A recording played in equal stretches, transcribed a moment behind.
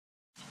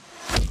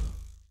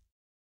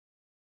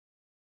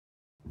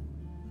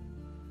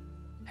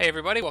Hey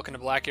everybody, welcome to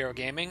Black Arrow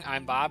Gaming.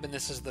 I'm Bob, and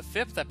this is the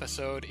 5th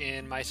episode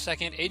in my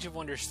second Age of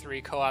Wonders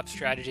 3 co-op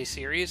strategy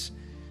series.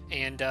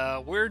 And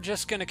we're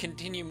just going to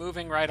continue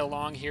moving right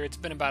along here. It's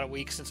been about a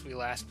week since we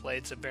last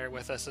played, so bear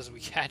with us as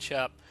we catch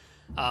up.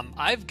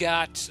 I've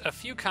got a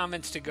few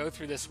comments to go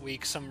through this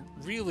week, some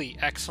really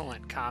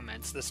excellent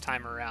comments this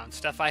time around,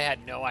 stuff I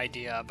had no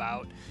idea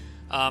about.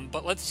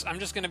 But I'm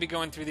just going to be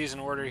going through these in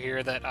order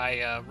here that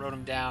I wrote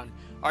them down.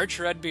 Arch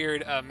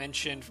Redbeard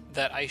mentioned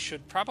that I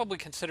should probably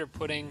consider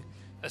putting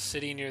a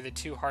city near the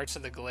two hearts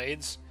of the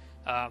glades,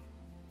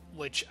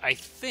 which I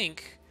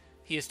think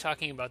he is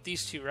talking about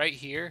these two right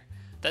here.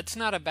 That's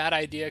not a bad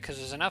idea because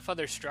there's enough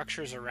other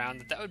structures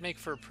around that would make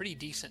for a pretty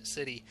decent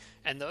city,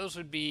 and those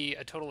would be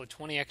a total of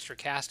 20 extra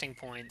casting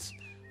points,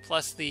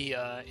 plus the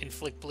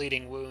inflict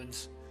bleeding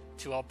wounds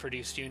to all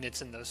produced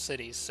units in those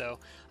cities. So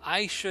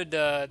I should,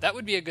 that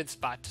would be a good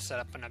spot to set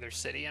up another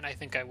city, and I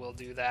think I will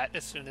do that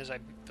as soon as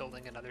I'm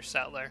building another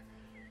settler.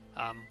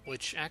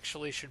 Which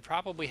actually should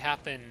probably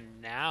happen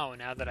now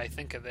that I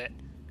think of it,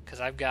 because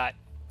I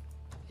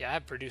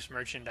have produced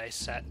merchandise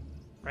set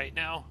right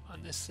now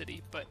on this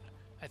city, but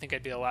I think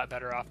I'd be a lot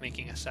better off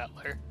making a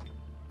settler.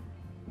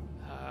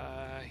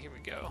 Here we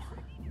go.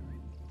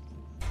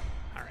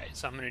 Alright,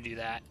 so I'm going to do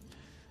that.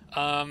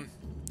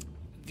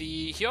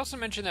 He also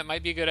mentioned that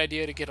might be a good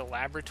idea to get a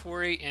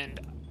laboratory, and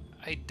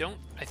I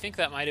think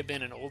that might have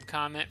been an old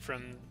comment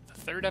from the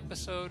 3rd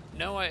episode.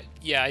 No, I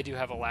do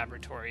have a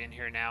laboratory in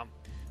here now.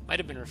 Might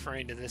have been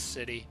referring to this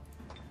city.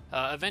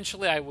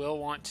 Eventually I will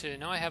want to...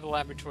 No, I have a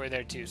laboratory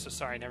there too, so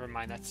sorry, never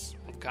mind. That's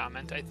a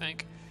comment, I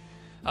think.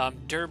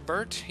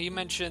 Durbert, he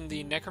mentioned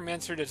the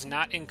Necromancer does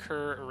not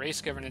incur a race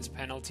governance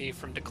penalty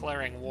from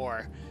declaring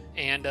war.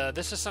 And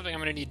this is something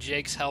I'm going to need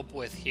Jake's help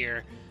with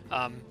here.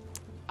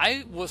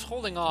 I was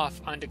holding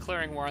off on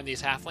declaring war on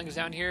these halflings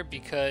down here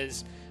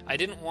because I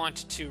didn't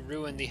want to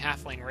ruin the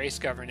halfling race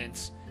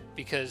governance,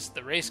 because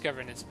the race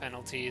governance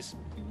penalties,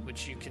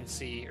 which you can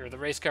see, or the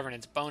race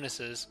governance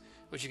bonuses,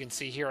 which you can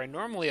see here, are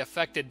normally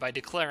affected by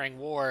declaring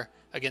war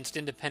against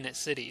independent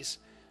cities.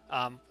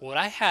 What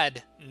I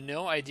had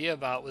no idea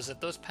about was that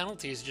those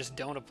penalties just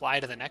don't apply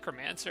to the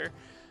Necromancer.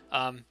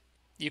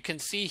 You can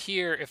see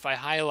here, if I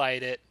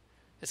highlight it,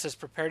 it says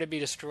prepare to be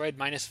destroyed,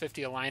 minus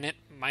 50 alignment,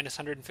 minus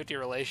 150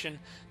 relation.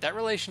 That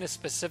relation is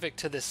specific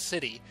to this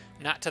city,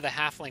 not to the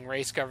halfling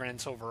race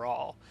governance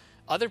overall.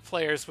 Other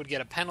players would get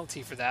a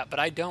penalty for that, but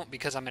I don't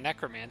because I'm a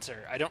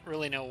Necromancer. I don't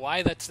really know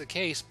why that's the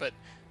case, but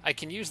I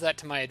can use that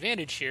to my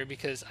advantage here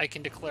because I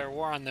can declare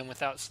war on them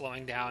without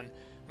slowing down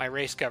my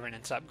race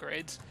governance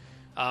upgrades.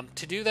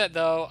 To do that,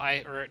 though,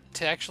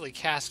 to actually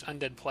cast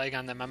Undead Plague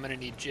on them, I'm going to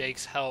need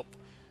Jake's help.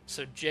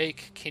 So,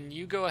 Jake, can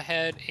you go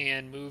ahead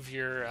and move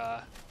your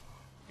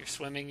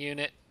swimming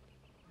unit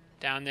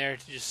down there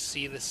to just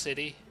see the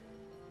city?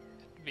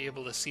 Be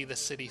able to see the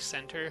city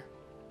center?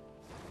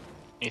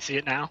 Can you see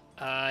it now?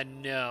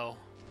 No.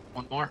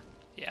 One more?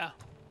 Yeah.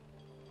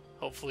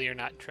 Hopefully you're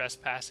not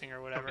trespassing or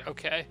whatever.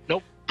 Okay.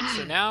 Nope.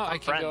 So now I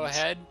can friends. go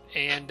ahead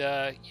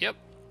and, yep,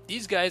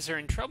 these guys are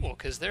in trouble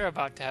because they're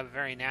about to have a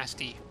very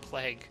nasty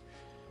plague.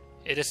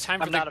 It is time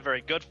for I'm not a very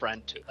good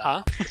friend to them.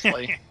 Huh?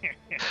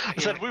 I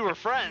said we were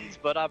friends,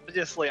 but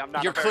obviously I'm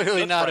not You're a very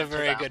clearly good not a friend to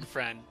very them, good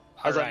friend.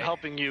 as All I'm right.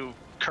 helping you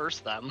curse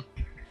them.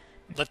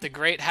 Let the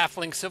great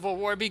halfling civil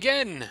war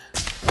begin!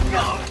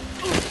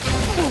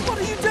 What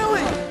are you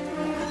doing?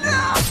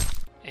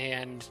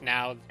 And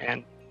now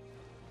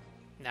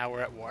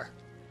we're at war.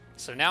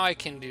 So now I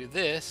can do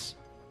this.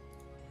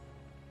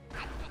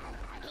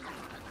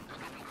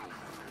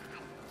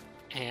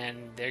 And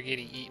they're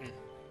getting eaten.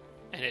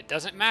 And it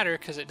doesn't matter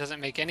because it doesn't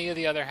make any of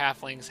the other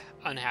halflings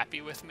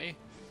unhappy with me.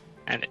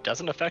 And it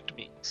doesn't affect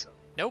me, so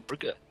Nope. we're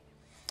good.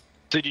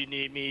 So do you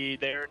need me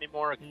there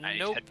anymore? Or can I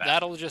Nope, head back?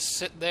 that'll just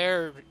sit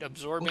there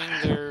absorbing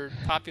their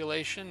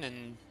population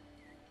and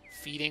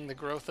feeding the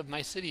growth of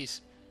my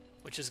cities,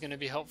 which is going to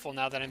be helpful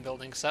now that I'm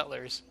building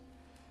settlers.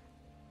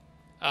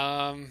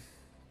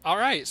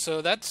 Alright,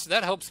 so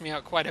that helps me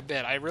out quite a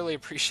bit. I really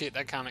appreciate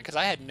that comment because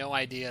I had no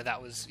idea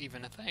that was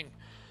even a thing.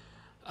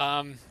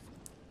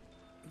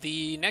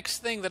 The next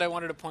thing that I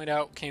wanted to point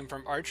out came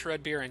from Arch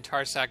Redbeard and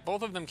Tarsak.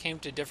 Both of them came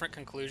to different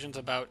conclusions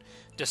about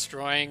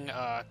destroying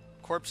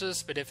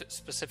corpses, but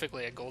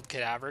specifically a gold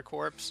cadaver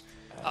corpse.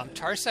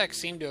 Tarsak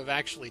seemed to have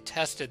actually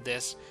tested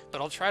this,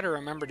 but I'll try to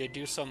remember to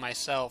do so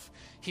myself.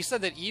 He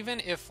said that even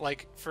if,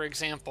 like, for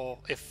example,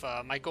 if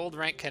my gold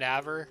rank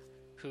cadaver,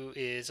 who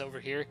is over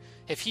here,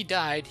 if he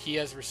died, he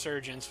has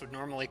resurgence, would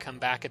normally come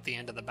back at the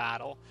end of the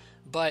battle.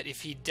 But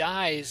if he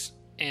dies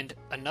and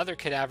another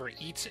cadaver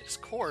eats his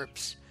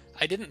corpse,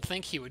 I didn't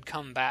think he would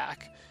come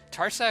back.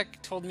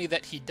 Tarsak told me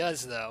that he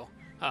does, though.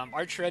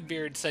 Arch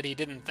Redbeard said he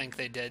didn't think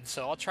they did,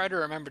 so I'll try to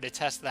remember to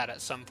test that at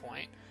some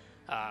point.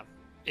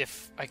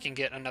 If I can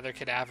get another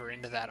cadaver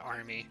into that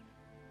army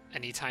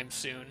anytime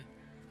soon.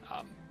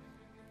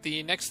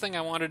 The next thing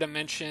I wanted to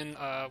mention,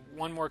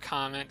 one more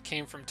comment,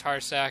 came from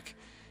Tarsak.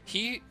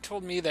 He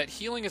told me that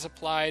healing is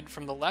applied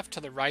from the left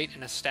to the right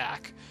in a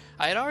stack.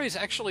 I had always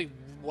actually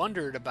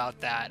wondered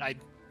about that. I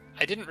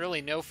didn't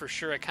really know for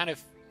sure. It kind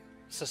of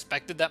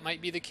suspected that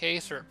might be the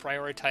case, or it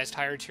prioritized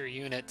higher tier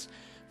units,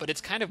 but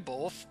it's kind of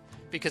both,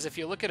 because if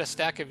you look at a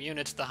stack of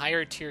units, the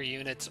higher tier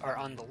units are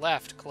on the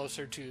left,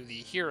 closer to the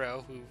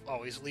hero, who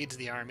always leads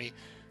the army,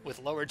 with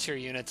lower tier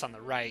units on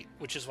the right,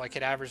 which is why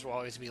cadavers will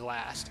always be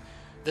last.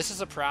 This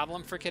is a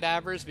problem for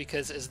cadavers,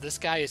 because as this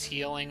guy is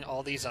healing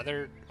all these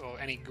other,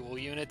 any ghoul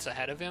units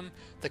ahead of him,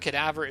 the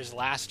cadaver is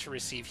last to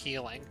receive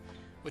healing,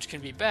 which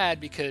can be bad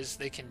because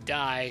they can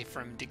die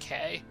from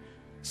decay.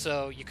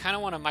 So you kind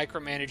of want to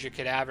micromanage your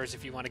cadavers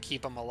if you want to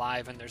keep them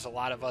alive, and there's a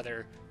lot of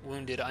other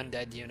wounded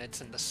undead units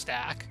in the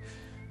stack.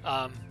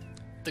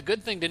 The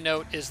good thing to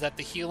note is that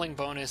the healing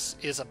bonus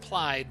is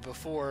applied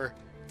before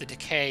the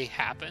decay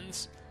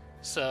happens.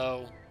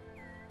 So,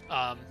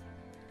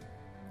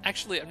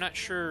 actually, I'm not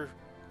sure.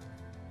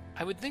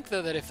 I would think,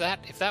 though, that if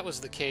that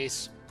was the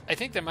case, I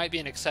think there might be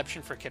an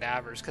exception for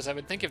cadavers, because I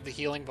would think if the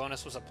healing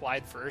bonus was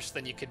applied first,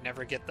 then you could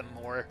never get them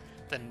more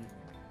than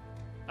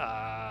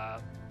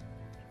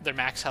their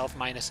max health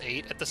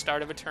 -8 at the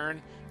start of a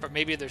turn, but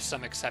maybe there's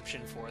some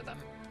exception for them.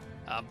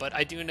 But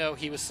I do know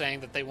he was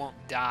saying that they won't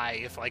die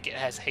if, like, it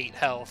has 8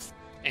 health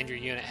and your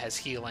unit has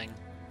healing.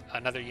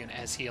 Another unit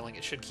has healing.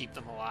 It should keep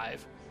them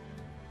alive.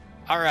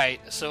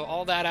 Alright, so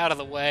all that out of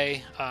the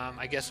way,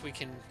 I guess we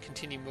can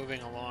continue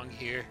moving along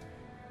here.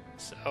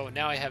 So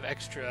now I have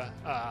extra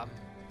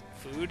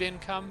food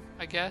income,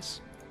 I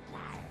guess.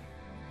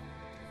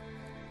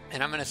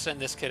 And I'm going to send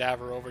this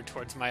cadaver over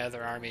towards my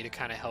other army to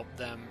kind of help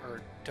them,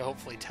 or to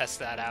hopefully test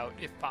that out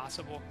if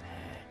possible.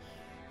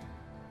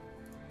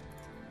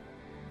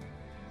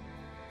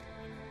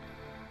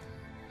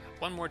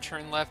 One more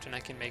turn left and I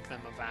can make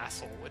them a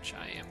vassal, which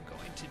I am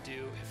going to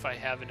do if I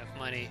have enough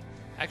money.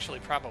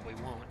 Actually, probably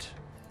won't.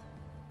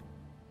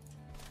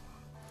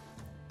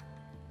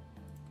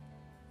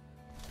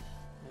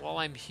 While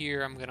I'm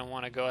here, I'm going to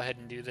want to go ahead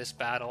and do this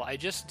battle. I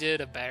just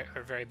did a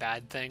very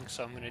bad thing,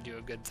 so I'm going to do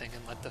a good thing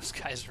and let those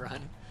guys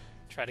run.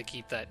 Try to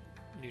keep that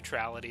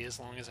neutrality as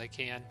long as I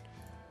can.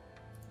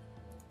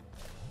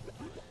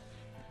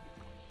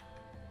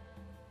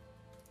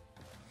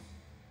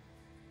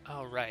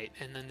 Oh, right,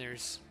 and then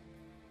there's...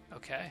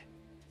 Okay.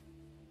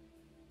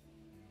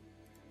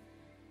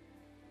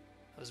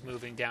 I was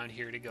moving down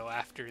here to go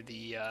after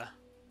the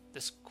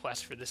this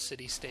quest for the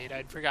city-state.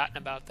 I'd forgotten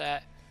about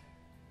that.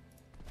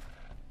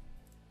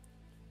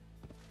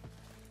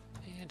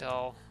 And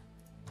I'll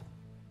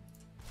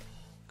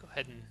go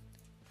ahead and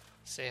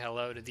say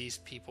hello to these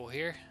people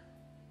here.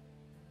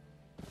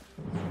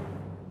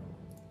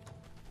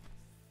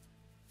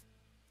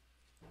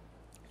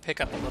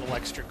 Pick up a little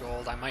extra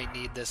gold. I might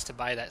need this to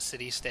buy that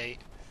city-state,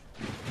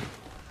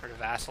 or to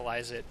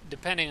vassalize it,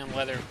 depending on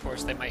whether, of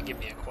course, they might give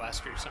me a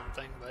quest or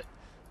something, but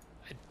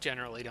I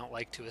generally don't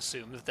like to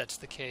assume that that's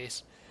the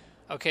case.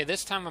 Okay,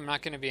 this time I'm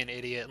not going to be an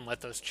idiot and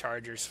let those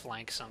chargers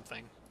flank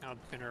something. I'm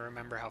going to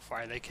remember how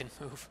far they can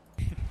move.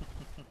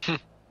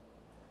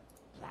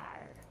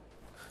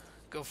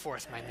 Go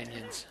forth, my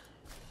minions.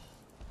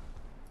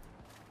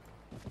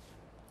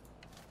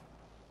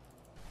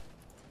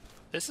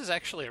 This is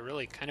actually a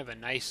really kind of a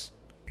nice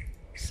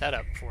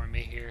setup for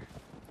me here.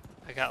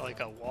 I got like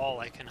a wall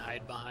I can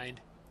hide behind.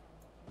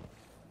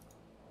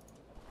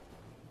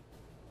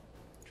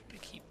 Try to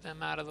keep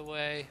them out of the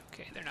way.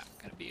 Okay, they're not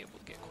going to be able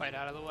to get quite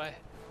out of the way.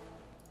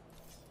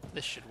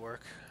 This should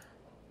work.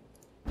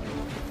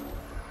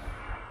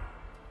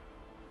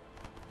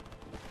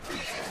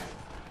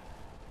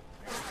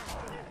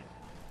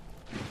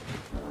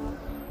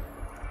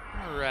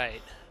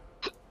 Alright.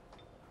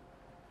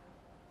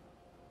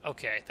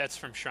 Okay, that's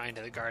from Shrine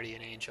to the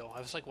Guardian Angel. I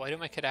was like, why do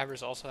my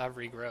cadavers also have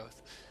regrowth?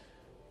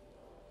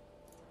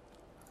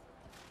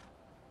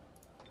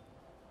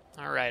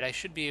 Alright, I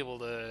should be able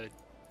to...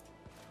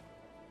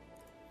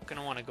 I'm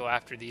gonna want to go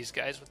after these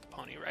guys with the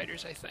Pony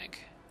Riders, I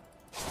think.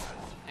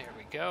 There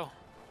we go.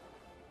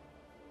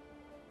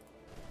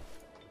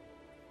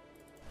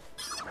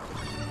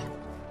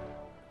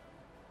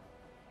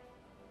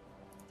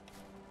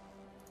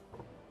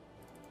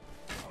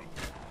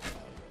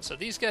 So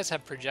these guys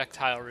have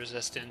projectile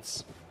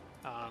resistance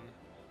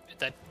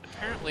that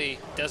apparently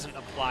doesn't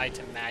apply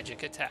to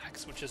magic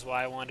attacks, which is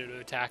why I wanted to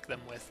attack them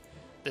with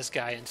this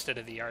guy instead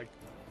of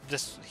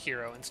this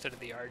hero instead of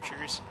the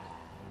archers.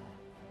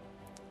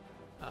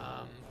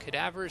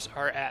 Cadavers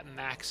are at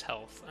max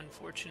health,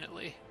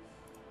 unfortunately,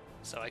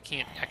 so I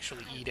can't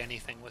actually eat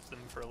anything with them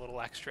for a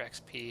little extra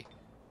XP.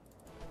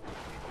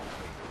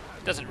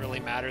 It doesn't really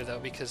matter though,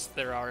 because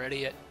they're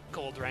already at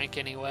gold rank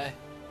anyway.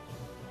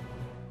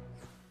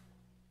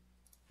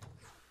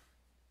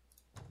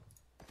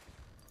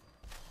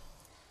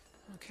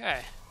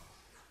 Okay,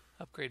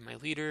 upgrade my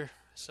leader.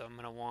 So I'm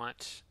gonna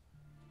want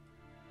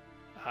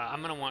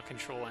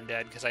control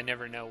undead, because I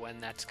never know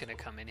when that's gonna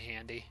come in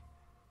handy.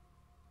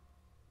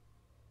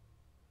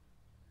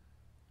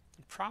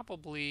 And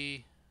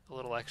probably a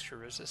little extra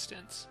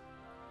resistance,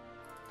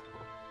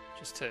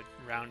 just to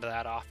round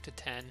that off to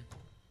 10.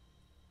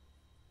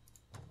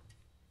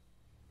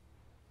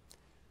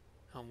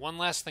 One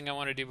last thing I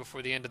want to do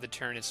before the end of the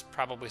turn is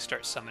probably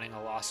start summoning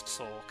a lost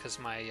soul, because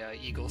my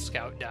Eagle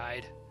Scout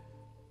died.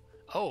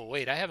 Oh,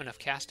 wait, I have enough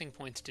casting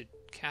points to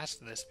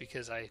cast this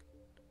because I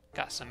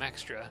got some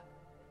extra.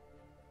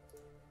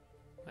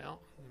 Well,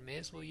 may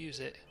as well use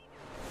it.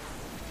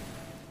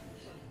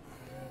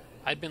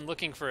 I'd been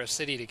looking for a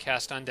city to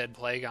cast Undead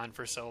Plague on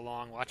for so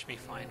long. Watch me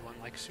find one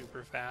like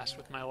super fast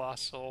with my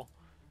Lost Soul.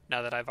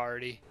 Now that I've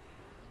already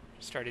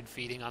started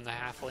feeding on the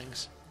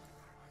halflings.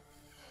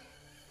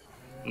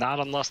 Not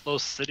unless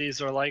those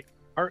cities are like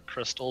heart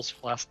crystals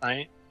last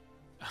night.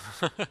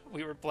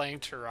 We were playing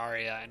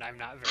Terraria, and I'm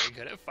not very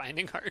good at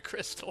finding heart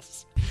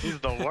crystals. He's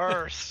the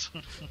worst.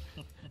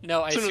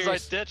 No, as soon as I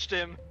ditched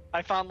him,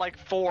 I found like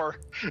 4.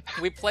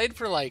 We played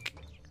for like...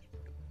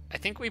 I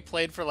think we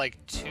played for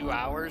like 2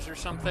 hours or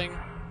something.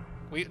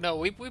 We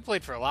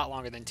played for a lot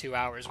longer than 2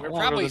 hours. We were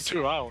probably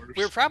 2 hours.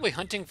 We were probably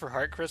hunting for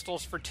heart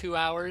crystals for 2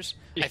 hours.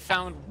 Yeah. I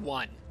found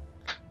 1.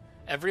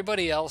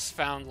 Everybody else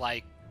found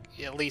like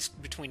at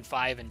least between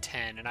 5 and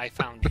 10, and I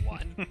found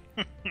 1.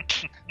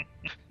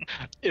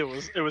 It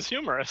was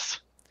humorous.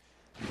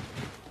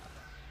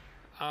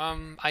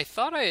 I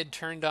thought I had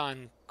turned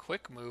on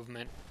quick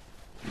movement.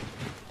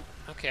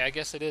 Okay, I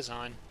guess it is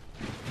on.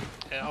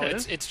 Oh,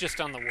 it's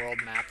just on the world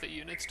map that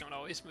units don't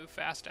always move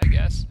fast, I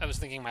guess. I was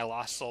thinking my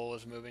Lost Soul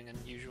was moving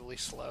unusually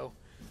slow.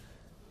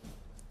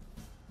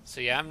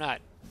 So yeah, I'm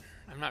not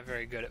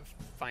very good at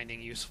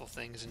finding useful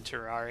things in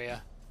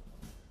Terraria.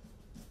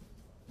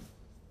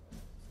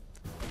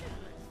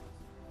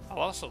 I'll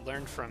also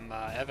learn from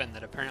Evan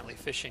that apparently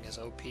fishing is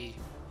OP. You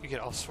get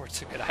all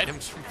sorts of good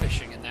items from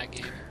fishing in that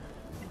game.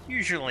 It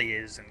usually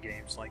is in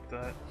games like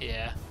that.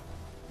 Yeah.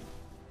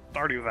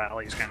 Stardew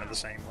Valley is kind of the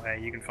same way.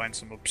 You can find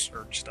some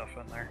absurd stuff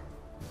in there.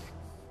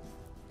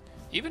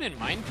 Even in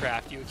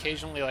Minecraft, you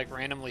occasionally like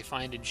randomly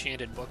find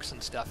enchanted books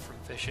and stuff from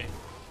fishing.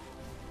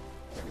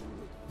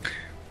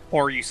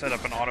 Or you set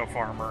up an auto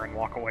farmer and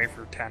walk away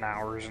for 10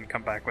 hours and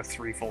come back with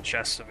 3 full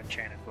chests of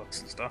enchanted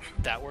books and stuff.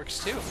 That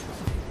works too.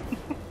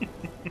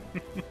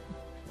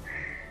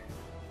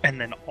 And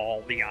then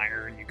all the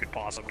iron you could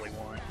possibly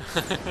want.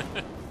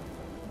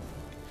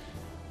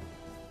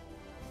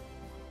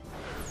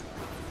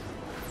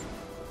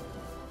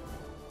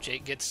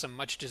 Jake gets some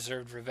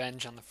much-deserved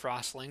revenge on the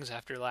Frostlings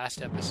after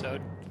last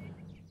episode.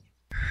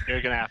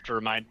 You're gonna have to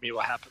remind me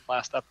what happened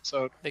last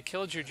episode. They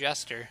killed your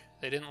jester.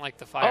 They didn't like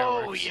the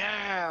fireworks. Oh,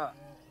 yeah!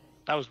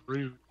 That was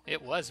rude.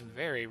 It was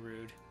very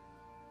rude.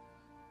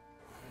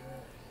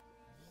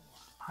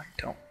 I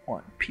don't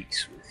want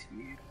peace with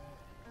you.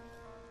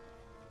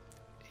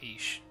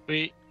 Eesh.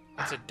 Wait.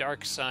 It's a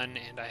dark sun,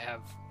 and I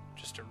have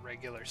just a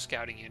regular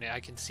scouting unit.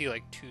 I can see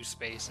like 2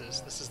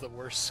 spaces. This is the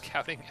worst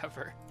scouting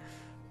ever.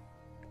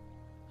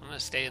 I'm gonna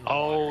stay in the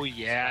water. Oh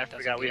yeah, I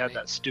forgot we had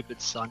that stupid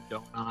sun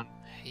going on.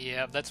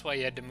 Yeah, that's why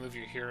you had to move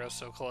your hero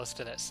so close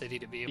to that city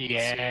to be able to see.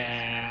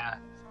 Yeah,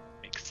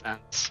 makes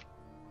sense.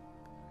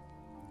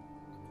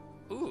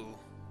 Ooh.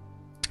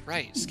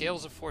 Right,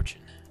 Scales of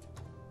Fortune.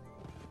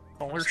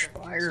 Solar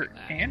Spire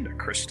and a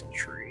crystal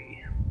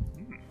tree.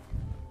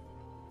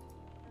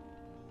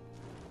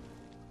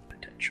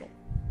 Potential.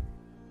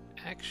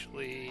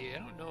 Actually, I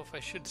don't know if I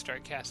should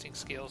start casting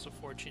Scales of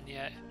Fortune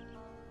yet.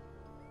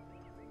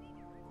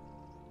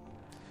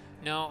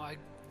 No, I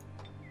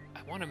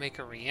want to make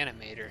a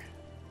reanimator.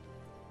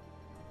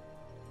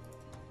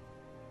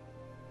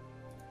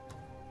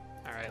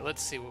 Alright,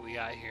 let's see what we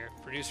got here.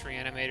 Produce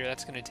reanimator,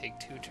 that's going to take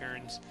 2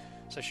 turns.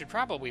 So I should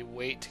probably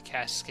wait to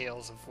cast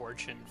Scales of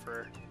Fortune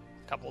for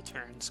a couple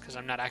turns, because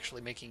I'm not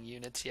actually making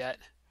units yet.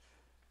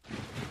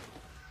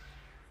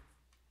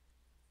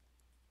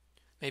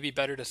 Maybe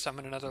better to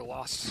summon another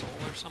Lost Soul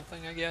or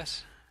something, I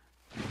guess.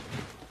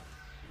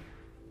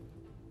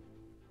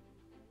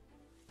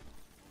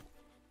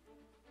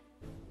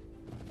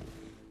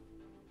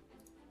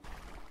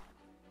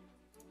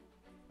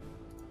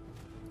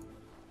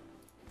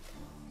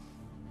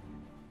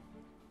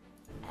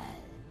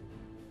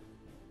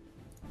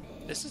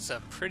 This is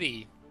a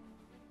pretty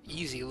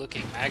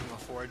easy-looking Magma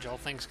Forge, all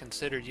things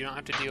considered. You don't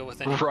have to deal with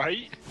any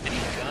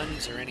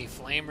guns or any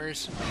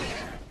flamers.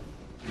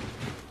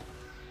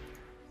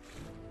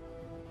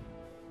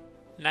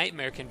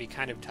 Nightmare can be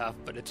kind of tough,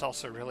 but it's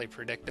also really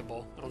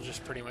predictable. It'll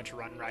just pretty much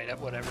run right at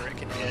whatever it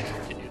can hit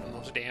to do the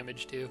most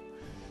damage to.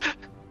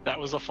 That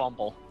was a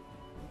fumble.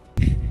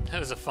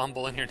 That was a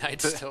fumble, and your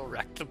knight still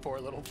wrecked the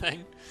poor little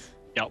thing.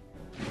 Yep.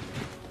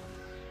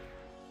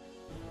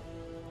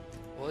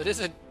 Well, it is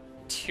a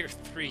tier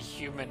 3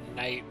 human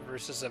knight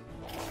versus a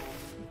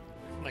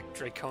like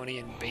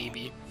draconian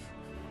baby.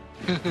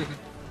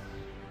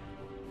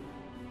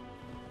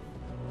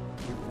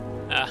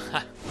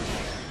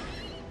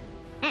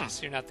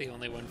 So you're not the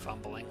only one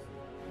fumbling.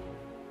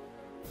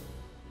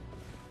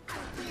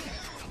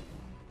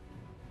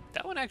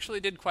 That one actually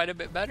did quite a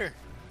bit better.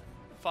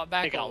 Fought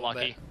back a little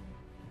bit.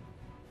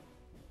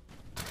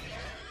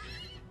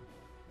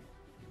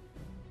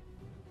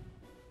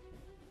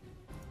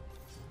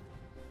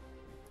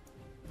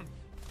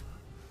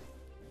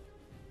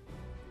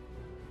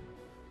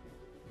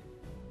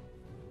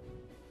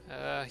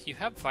 You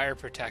have fire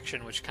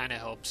protection, which kind of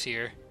helps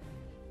here.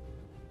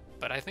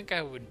 But I think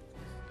I would...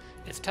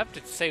 It's tough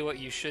to say what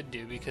you should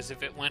do, because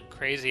if it went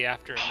crazy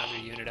after another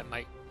unit, it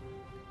might...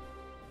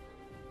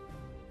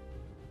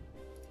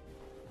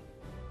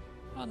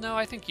 Well, no,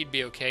 I think you'd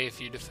be okay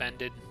if you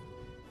defended.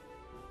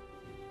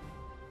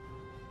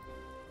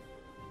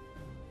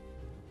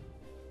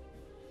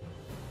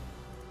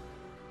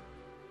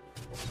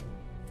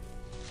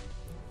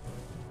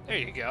 There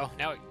you go.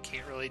 Now it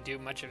can't really do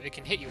much of it. It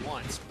can hit you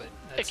once, but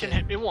that's it can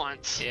hit me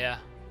once. Yeah.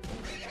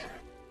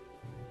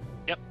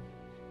 Yep.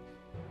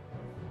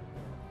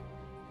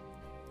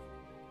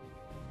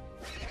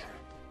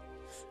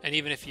 And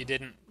even if you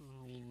didn't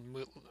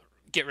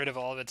get rid of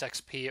all of its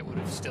XP, it would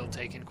have still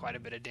taken quite a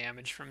bit of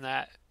damage from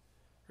that.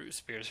 Root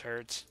Spears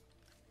hurts.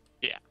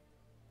 Yeah.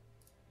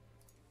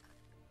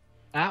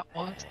 That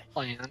was the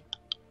plan.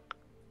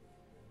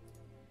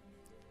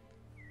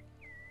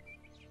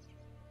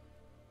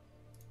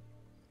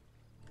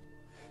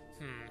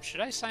 Should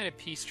I sign a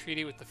peace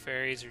treaty with the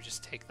fairies or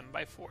just take them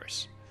by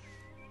force?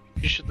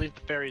 You should leave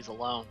the fairies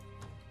alone.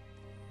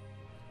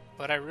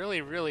 But I really,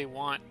 really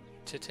want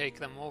to take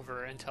them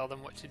over and tell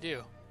them what to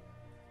do.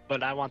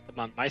 But I want them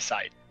on my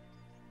side.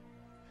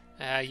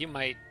 You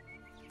might...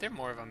 They're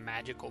more of a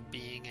magical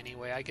being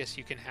anyway. I guess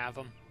you can have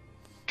them.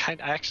 I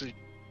actually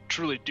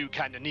truly do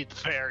kind of need the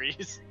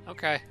fairies.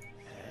 Okay.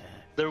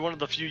 They're one of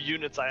the few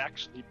units I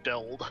actually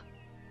build.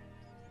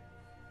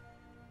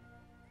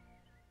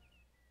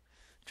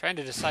 Trying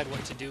to decide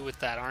what to do with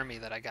that army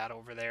that I got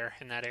over there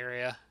in that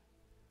area.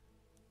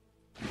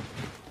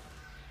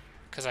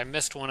 Because I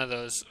missed one of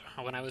those...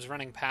 When I was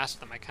running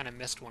past them, I kind of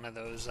missed one of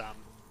those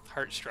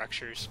heart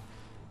structures.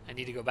 I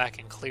need to go back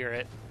and clear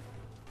it.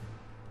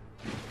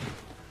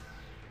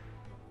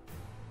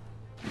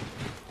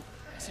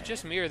 Is it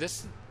just me, or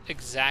this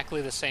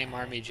exactly the same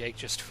army Jake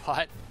just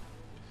fought?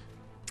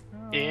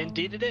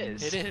 Indeed it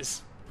is. It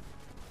is.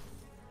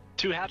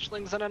 2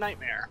 hatchlings and a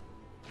nightmare.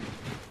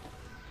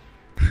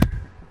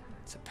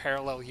 It's a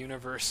parallel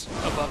universe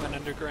above and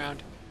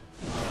underground.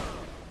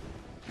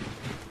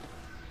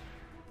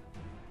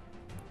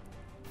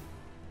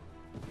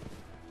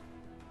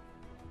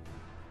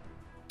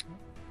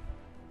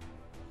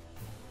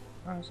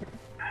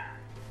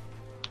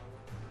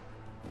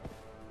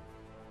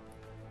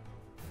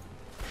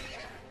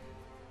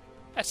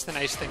 That's the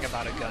nice thing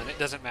about a gun. It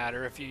doesn't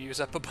matter if you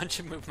use up a bunch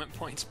of movement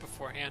points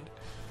beforehand.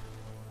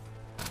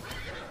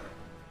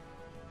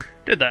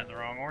 Did that in the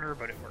wrong order,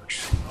 but it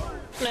works.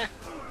 Nah.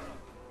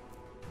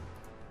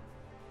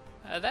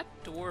 That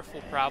dwarf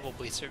will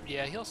probably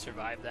yeah, he'll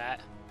survive that.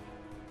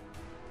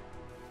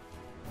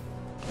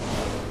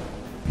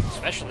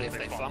 Especially if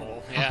they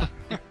fumble, yeah.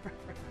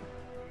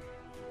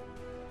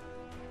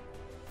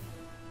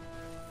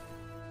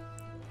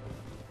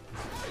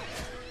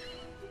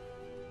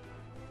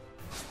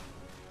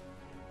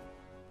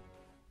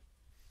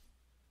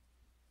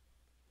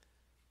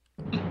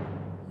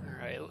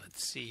 Alright,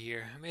 let's see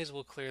here. I may as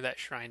well clear that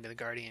shrine to the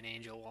Guardian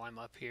Angel while I'm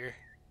up here.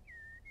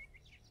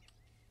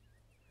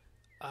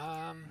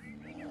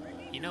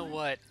 You know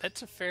what?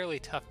 That's a fairly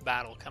tough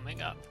battle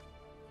coming up.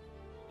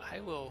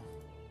 I will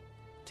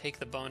take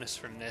the bonus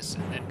from this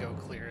and then go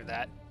clear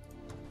that.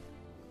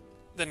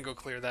 Then go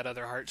clear that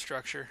other heart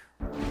structure.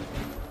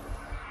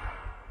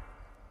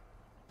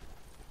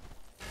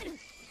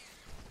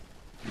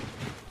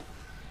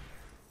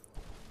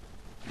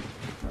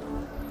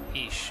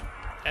 Eesh.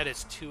 That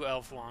is 2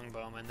 elf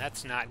longbowmen.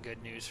 That's not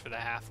good news for the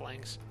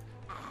halflings.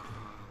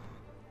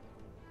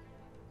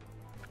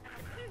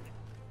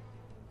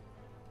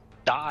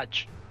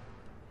 Dodge.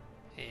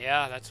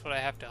 Yeah, that's what I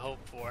have to hope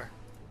for.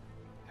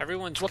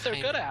 Everyone's What they're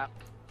good at.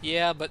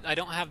 Yeah, but I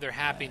don't have their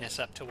happiness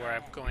up to where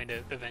I'm going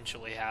to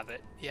eventually have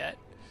it yet.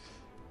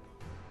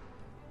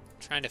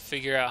 Trying to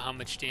figure out how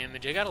much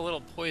damage. I got a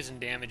little poison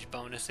damage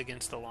bonus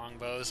against the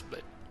longbows,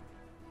 but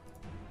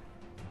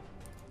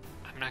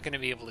I'm not going to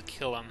be able to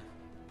kill them.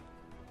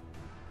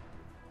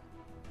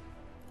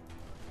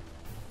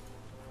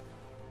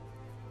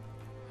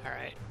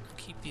 Alright,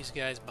 keep these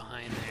guys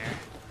behind there.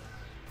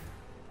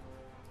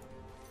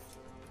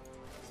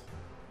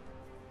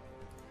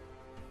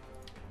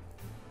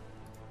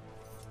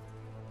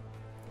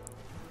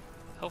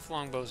 Elf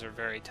longbows are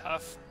very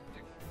tough.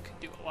 They can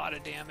do a lot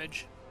of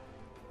damage.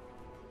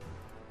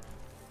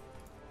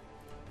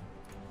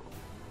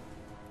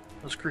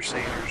 Those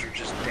Crusaders are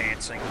just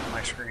dancing on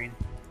my screen.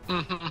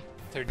 Mm-hmm.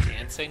 They're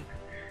dancing?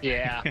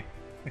 Yeah.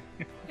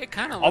 It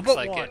kind of All looks but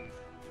like one. it.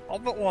 All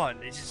but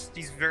one.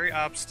 He's very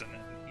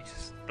obstinate. He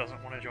just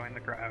doesn't want to join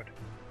the crowd.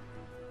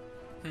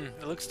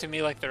 It looks to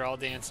me like they're all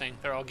dancing.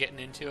 They're all getting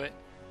into it.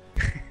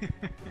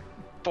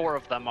 4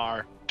 of them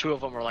are. 2 of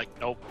them are like,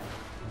 nope.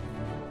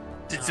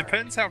 It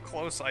depends how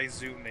close I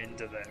zoom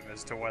into them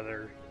as to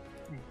whether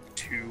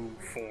 2,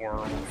 4,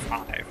 or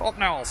 5. Oh,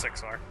 now all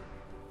 6 are.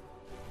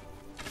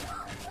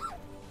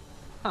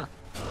 Huh.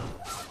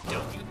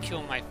 Don't you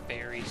kill my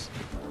fairies.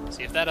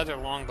 See, if that other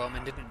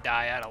longbowman didn't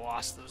die, I'd have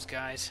lost those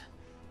guys.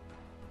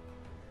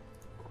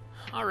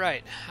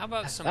 Alright, how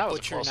about some That was a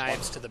butcher close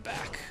knives one. to the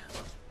back?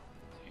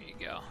 There you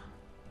go.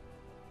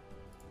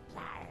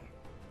 And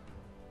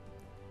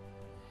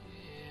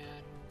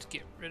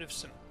get rid of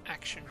some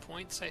action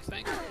points, I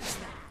think.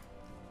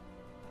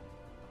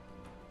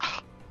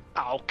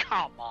 Oh,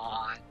 come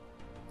on.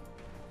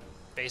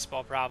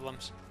 Baseball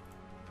problems.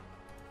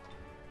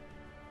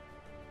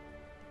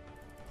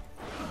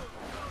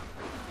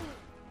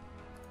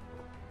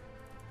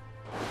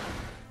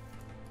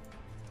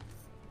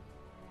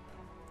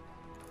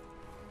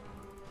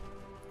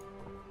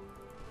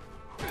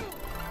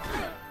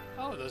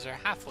 Oh, those are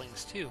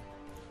halflings too.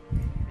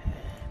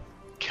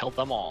 Kill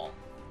them all.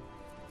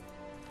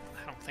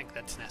 I don't think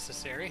that's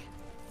necessary.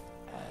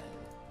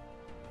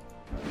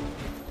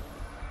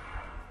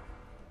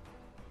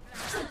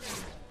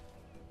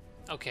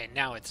 Okay,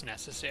 now it's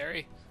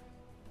necessary.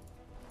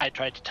 I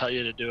tried to tell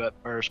you to do it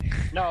first.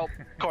 No,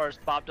 of course,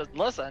 Bob doesn't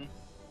listen.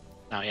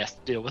 Now he has to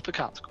deal with the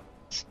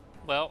consequences.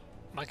 Well,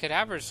 my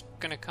cadaver's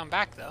gonna come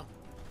back, though.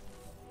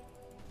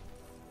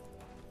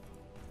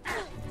 I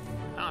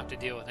don't have to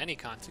deal with any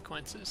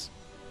consequences.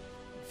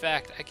 In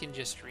fact, I can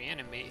just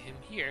reanimate him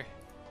here.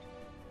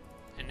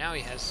 And now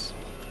he has...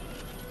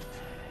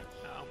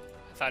 Oh,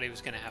 I thought he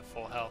was gonna have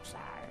full health.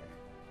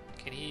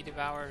 Can he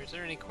devour? Is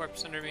there any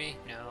corpse under me?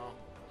 No,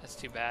 that's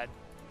too bad.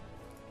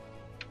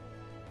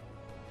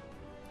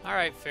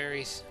 Alright,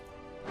 fairies.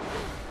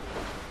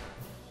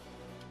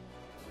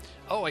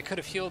 Oh, I could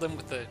have healed him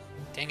with the...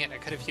 Dang it, I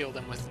could have healed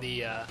him with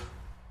the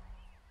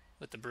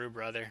Brew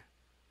Brother.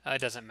 It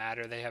doesn't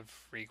matter, they have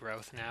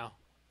regrowth now.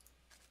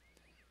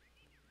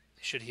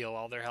 They should heal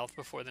all their health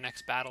before the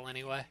next battle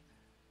anyway.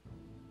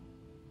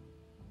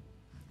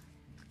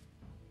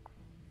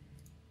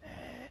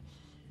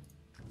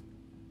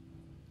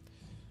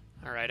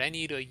 Alright, I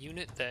need a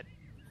unit that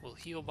will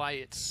heal by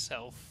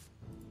itself.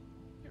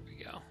 There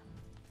we go.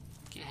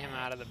 Get him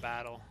out of the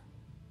battle.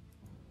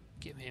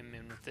 Get him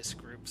in with this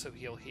group so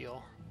he'll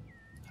heal.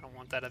 I don't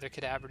want that other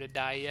cadaver to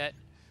die yet.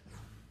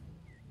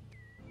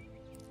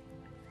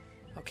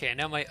 Okay,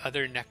 now my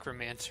other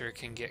necromancer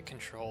can get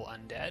control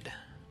undead.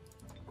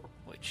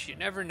 Which you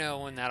never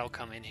know when that'll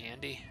come in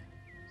handy.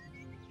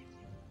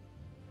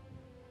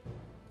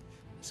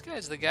 This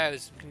guy's the guy I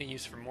was going to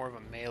use for more of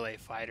a melee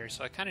fighter,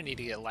 so I kind of need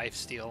to get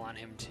lifesteal on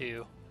him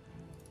too.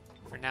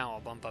 For now,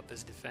 I'll bump up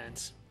his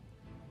defense.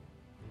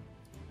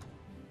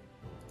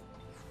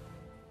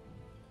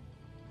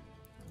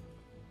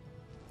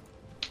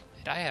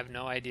 And I have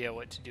no idea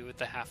what to do with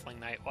the Halfling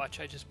Night Watch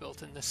I just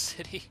built in this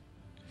city.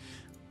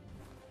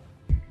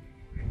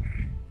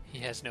 He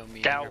has no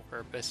meaning or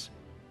purpose.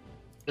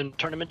 Then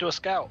turn him into a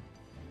scout.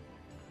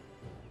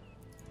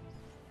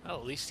 Well,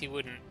 at least he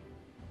wouldn't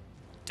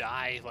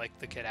die like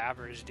the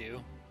cadavers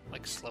do,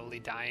 like slowly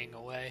dying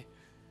away.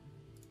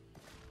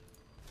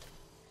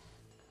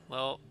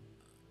 Well,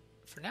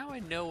 for now I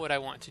know what I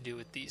want to do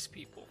with these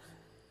people.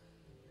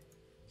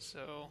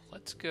 So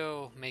let's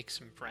go make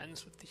some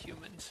friends with the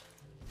humans.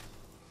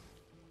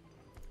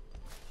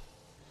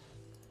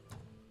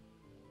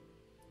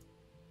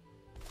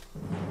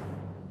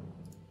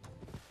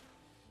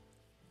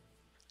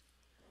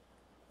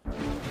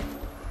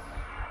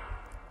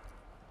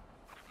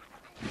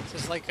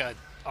 This is like an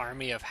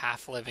army of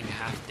half-living,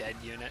 half-dead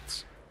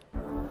units.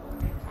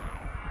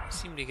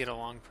 Seem to get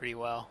along pretty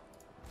well.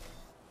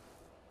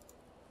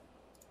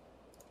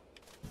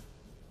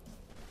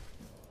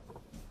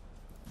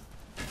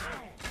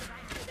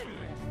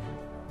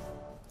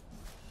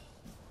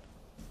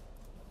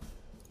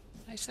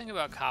 Nice thing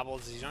about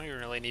cobbles is you don't even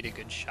really need a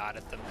good shot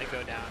at them. They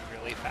go down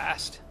really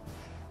fast.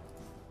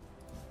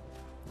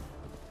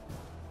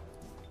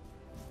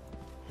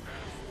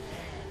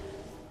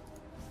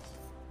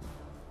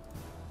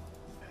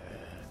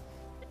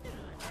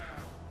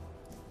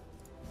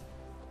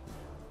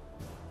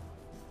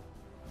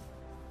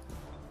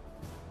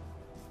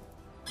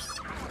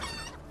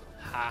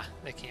 Ha,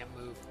 they can't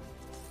move.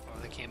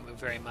 Or they can't move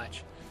very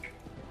much.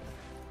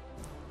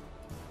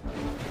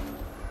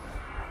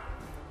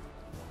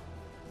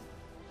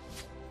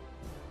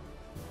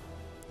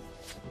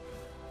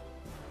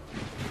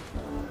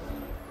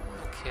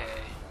 Okay.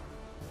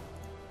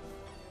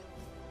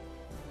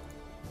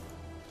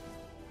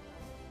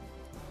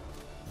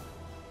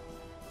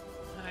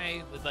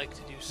 I would like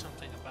to do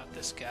something about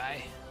this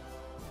guy.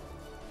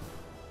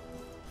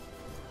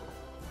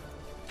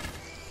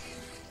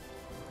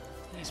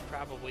 He's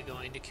probably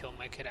going to kill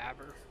my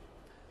cadaver,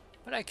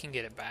 but I can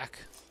get it back.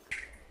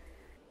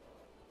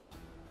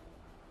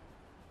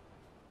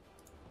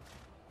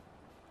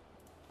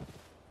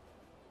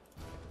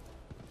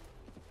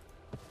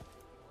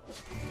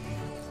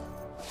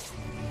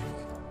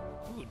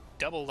 Ooh,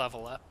 double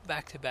level up,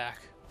 back to back.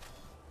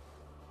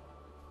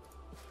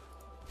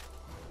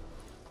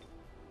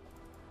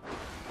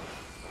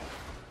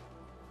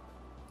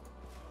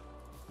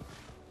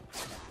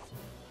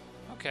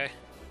 Okay.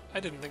 I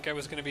didn't think I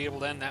was going to be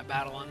able to end that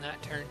battle on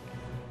that turn.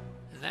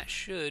 And that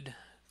should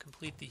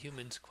complete the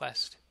humans'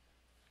 quest.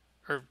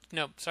 Or,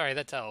 no, sorry,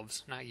 that's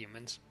elves, not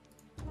humans.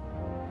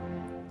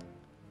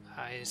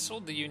 I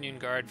sold the Union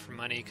Guard for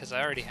money because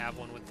I already have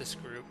one with this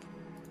group.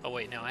 Oh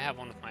wait, no, I have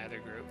one with my other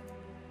group.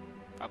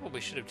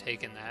 Probably should have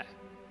taken that.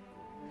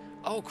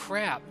 Oh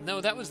crap,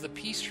 no, that was the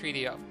peace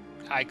treaty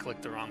I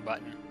clicked the wrong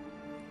button.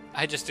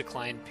 I just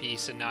declined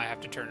peace, and now I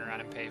have to turn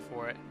around and pay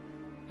for it.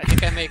 I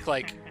think I make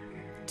like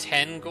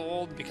 10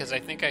 gold because I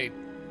think I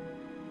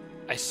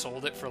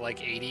sold it for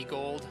like 80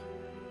 gold,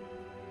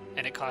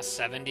 and it cost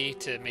 70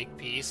 to make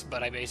peace,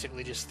 but I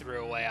basically just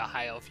threw away a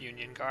High Elf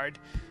Union card.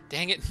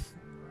 Dang it.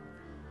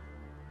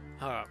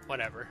 Oh,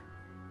 whatever.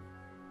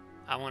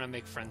 I want to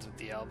make friends with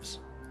the elves.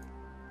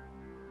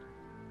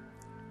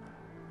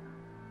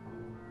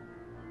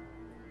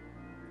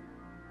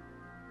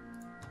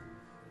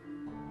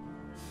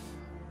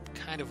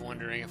 Kind of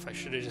wondering if I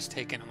should have just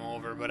taken him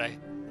over, but I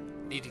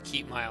need to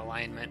keep my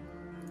alignment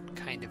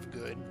kind of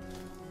good.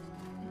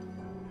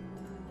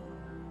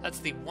 That's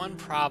the one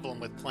problem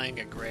with playing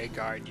a Grey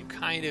Guard. You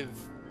kind of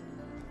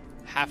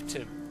have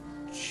to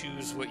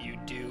choose what you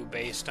do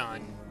based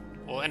on,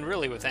 well, and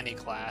really with any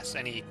class,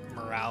 any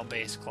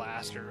morale-based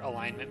class or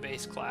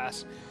alignment-based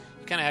class,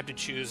 you kind of have to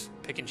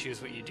pick and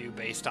choose what you do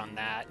based on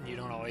that, and you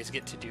don't always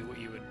get to do what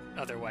you would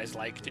otherwise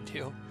like to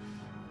do.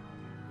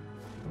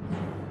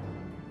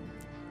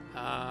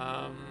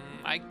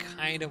 I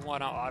kind of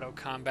want to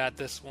auto-combat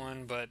this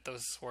one, but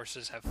those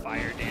horses have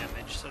fire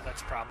damage, so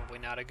that's probably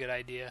not a good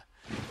idea.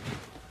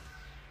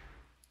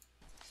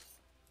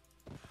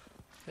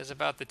 Because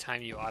about the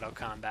time you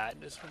auto-combat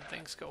is when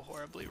things go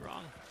horribly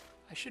wrong.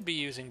 I should be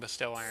using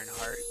Bestow Iron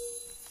Heart.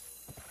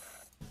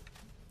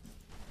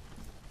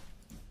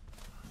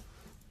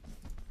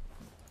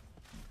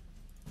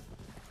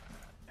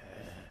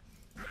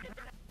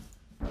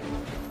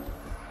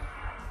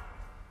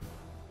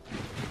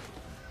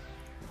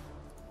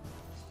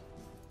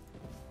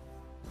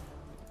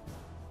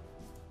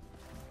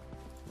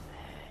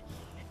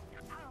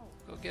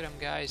 Go get him,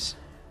 guys.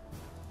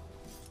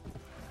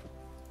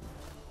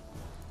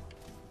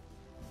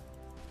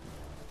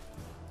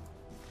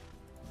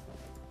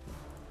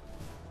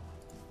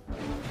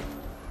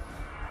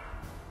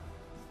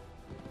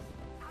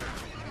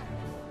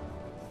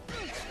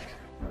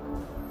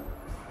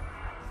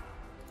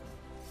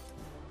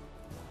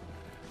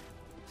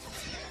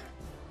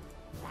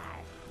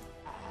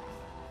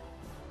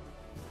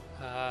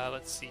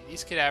 Let's see,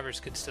 these cadavers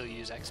could still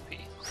use XP,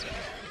 so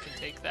we can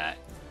take that.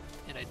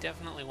 And I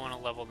definitely want to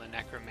level the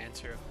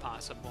Necromancer if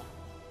possible.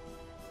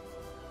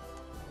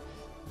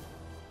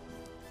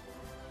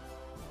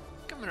 I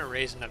think I'm going to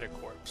raise another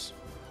corpse.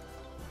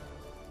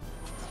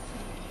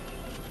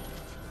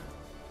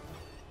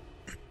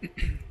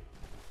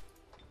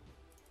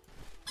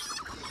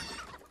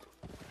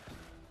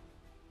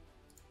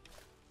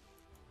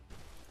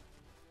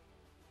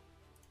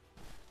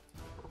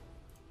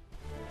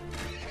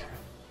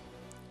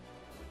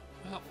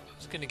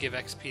 Going to give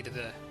XP to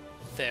the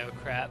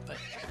Theocrat, but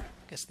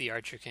I guess the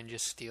archer can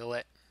just steal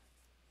it.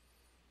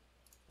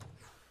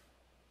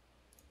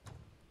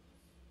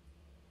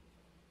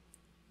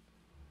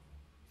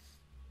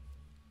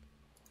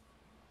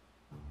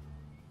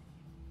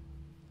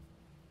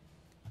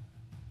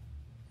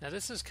 Now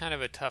this is kind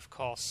of a tough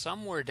call.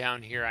 Somewhere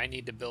down here I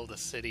need to build a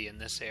city in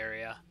this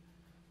area.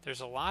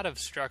 There's a lot of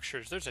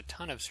structures. There's a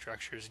ton of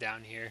structures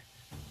down here.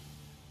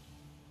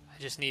 I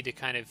just need to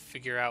kind of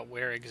figure out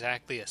where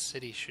exactly a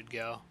city should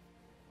go.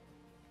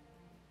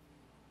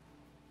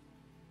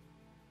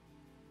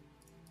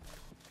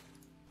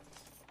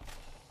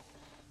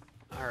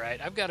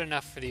 Alright, I've got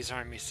enough for these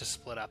armies to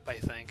split up, I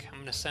think. I'm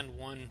going to send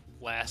one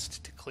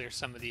west to clear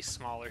some of these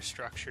smaller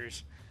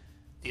structures.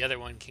 The other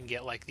one can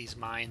get like these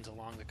mines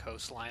along the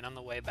coastline on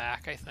the way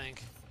back, I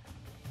think.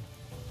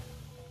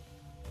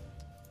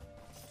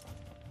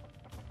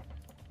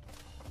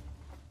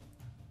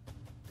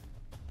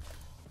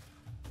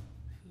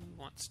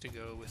 Wants to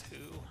go with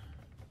who?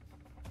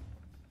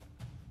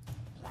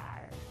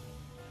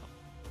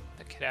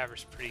 The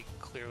cadaver's pretty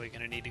clearly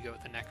going to need to go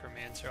with the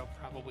Necromancer. I'll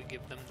probably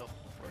give them the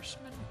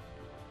Horseman.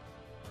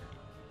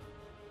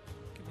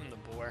 Give them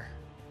the Boar.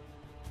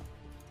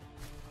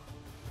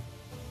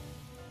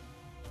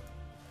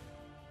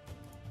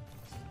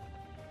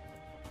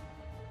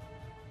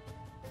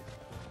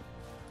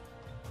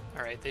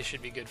 Alright, they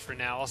should be good for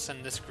now. I'll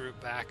send this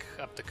group back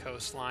up the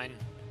coastline.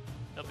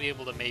 They'll be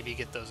able to maybe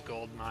get those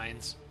gold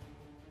mines.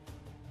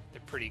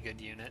 They're pretty good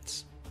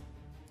units.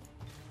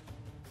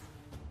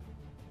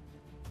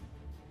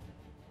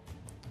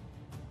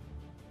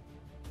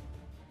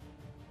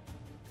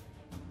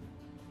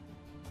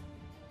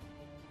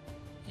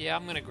 Yeah,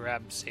 I'm gonna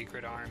grab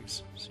Sacred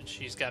Arms since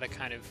she's got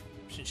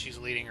since she's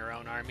leading her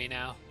own army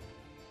now.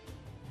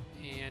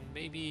 And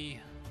maybe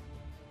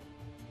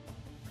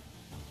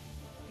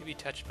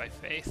Touched by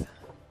Faith.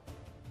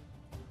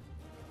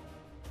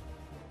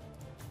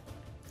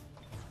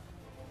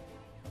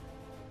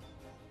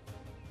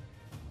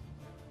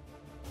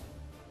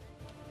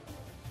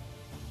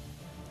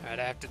 Alright,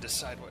 I have to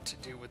decide what to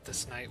do with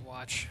this Night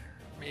Watch.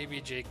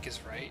 Maybe Jake is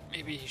right.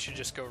 Maybe he should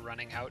just go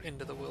running out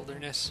into the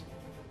wilderness.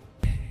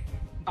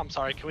 I'm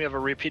sorry, can we have a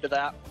repeat of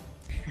that?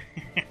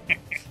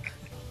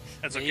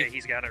 That's okay,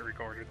 he's got it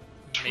recorded.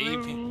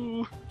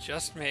 Maybe.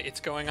 Just maybe.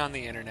 It's going on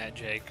the internet,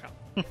 Jake.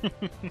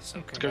 So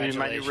it's going to be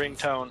my new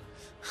ringtone.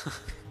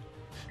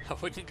 I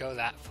wouldn't go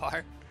that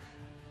far.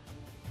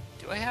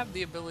 I have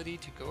the ability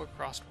to go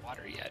across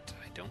water yet?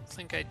 I don't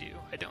think I do.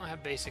 I don't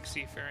have basic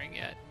seafaring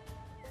yet.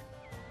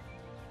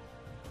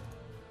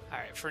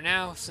 Alright, for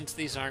now, since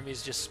these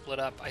armies just split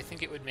up, I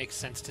think it would make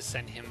sense to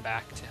send him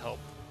back to help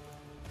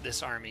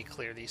this army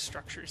clear these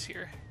structures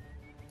here.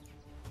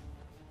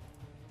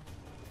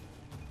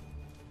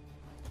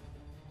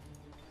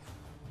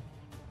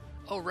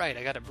 Oh right,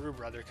 I got a Brew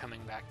Brother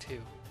coming back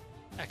too.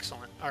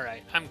 Excellent.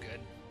 Alright, I'm good.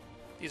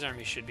 These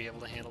armies should be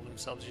able to handle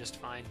themselves just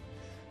fine.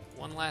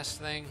 One last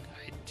thing,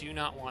 I do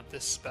not want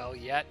this spell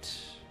yet.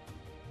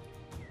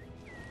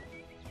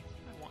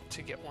 I want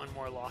to get one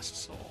more Lost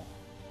Soul.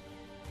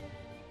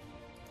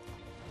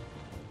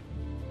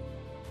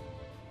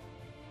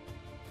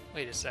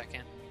 Wait a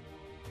second.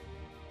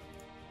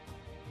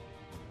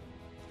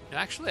 No,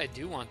 actually I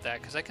do want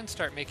that, because I can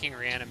start making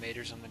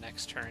reanimators on the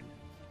next turn.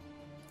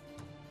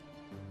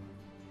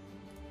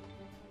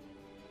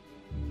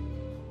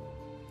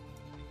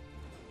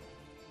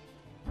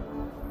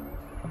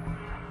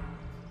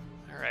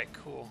 Alright,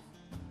 cool.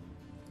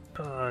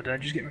 Did I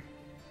just get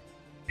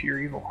pure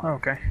evil? Oh,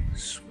 okay,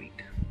 sweet.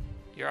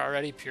 You're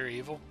already pure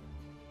evil?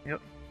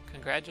 Yep.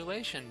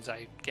 Congratulations,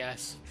 I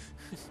guess.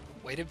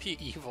 Way to be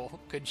evil.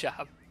 Good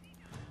job.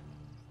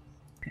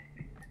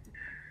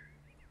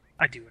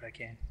 I do what I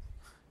can.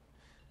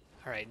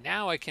 Alright,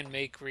 now I can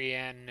make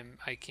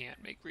I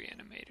can't make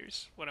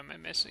reanimators. What am I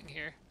missing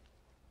here?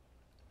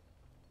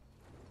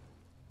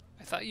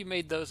 I thought you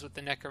made those with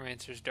the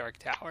Necromancer's Dark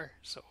Tower,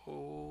 so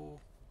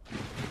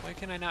why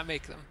can I not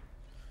make them?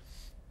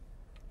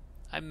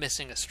 I'm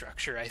missing a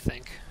structure, I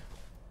think.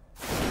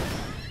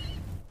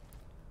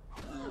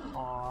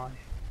 Aw,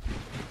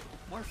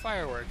 More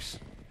fireworks.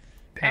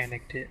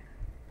 panicked it.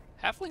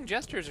 Halfling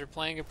Jesters are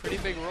playing a pretty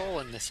big role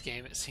in this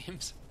game, it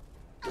seems.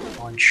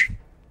 Lunch.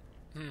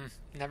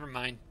 Never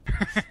mind.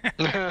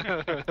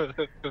 Adventure,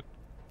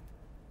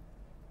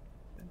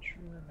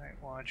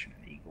 Night Watch, and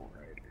an Eagle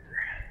Rider.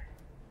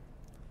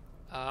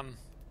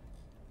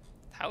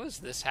 How is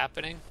this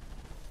happening?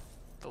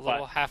 The What?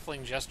 little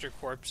halfling jester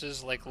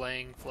corpses, like,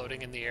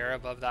 floating in the air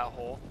above that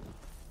hole?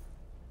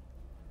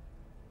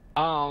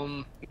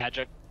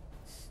 Magic.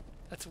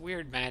 That's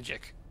weird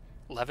magic.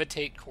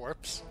 Levitate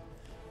corpse?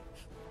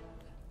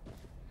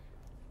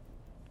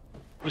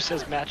 Who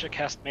says magic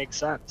has to make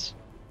sense?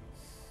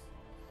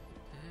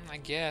 I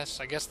guess.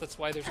 I guess that's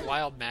why there's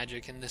wild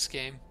magic in this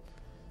game.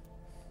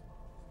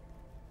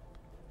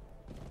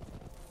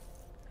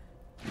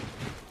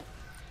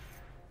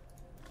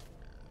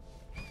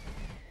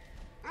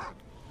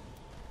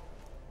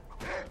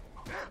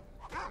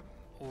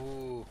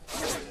 Ooh,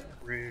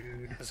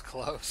 Rude. that was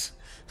close.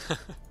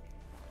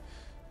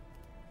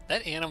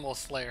 That Animal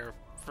Slayer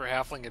for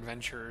Halfling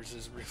Adventurers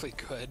is really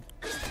good.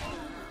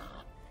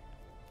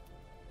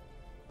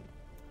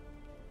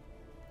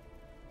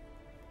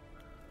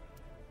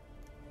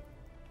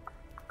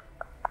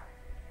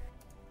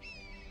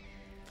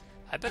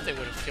 I bet they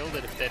would have killed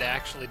it if they'd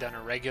actually done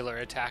a regular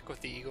attack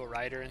with the Eagle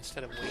Rider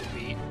instead of Wing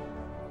Beat.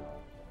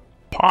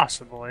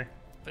 Possibly.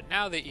 But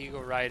now the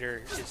Eagle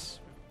Rider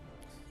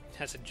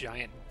has a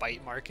giant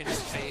bite mark in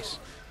his face.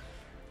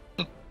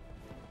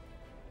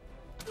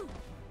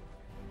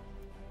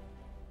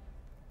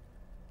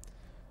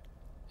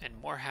 And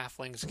more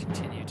halflings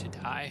continue to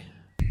die.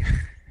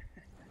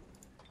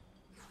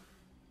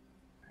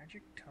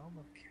 Magic Tome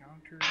of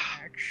Counter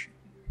Action.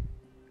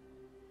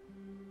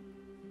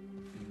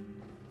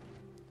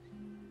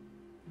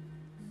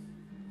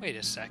 Wait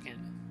a second.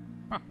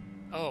 Huh.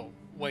 Oh,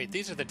 wait,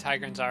 these are the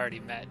Tigrans I already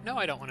met. No,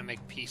 I don't want to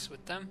make peace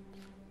with them.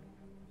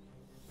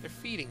 They're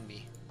feeding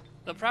me.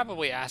 They'll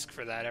probably ask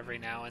for that every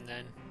now and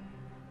then.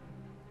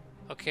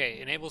 Okay,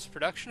 enables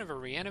production of a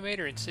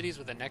reanimator in cities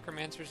with a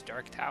Necromancer's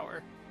Dark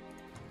Tower.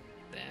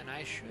 Then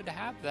I should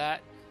have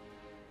that.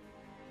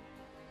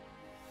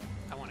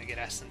 I want to get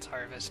Essence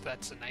Harvest.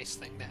 That's a nice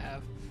thing to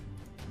have.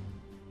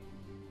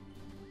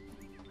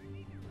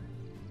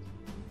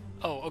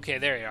 Oh, okay,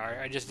 there you are.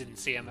 I just didn't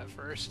see him at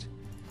first.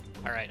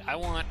 Alright, I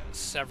want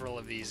several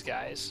of these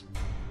guys.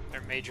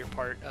 They're a major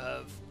part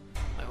of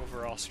my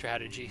overall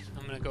strategy.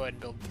 I'm going to go ahead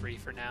and build 3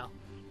 for now.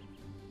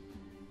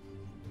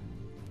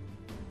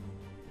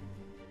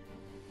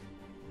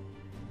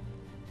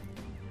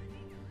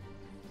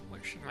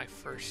 Where should my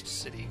first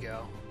city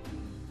go?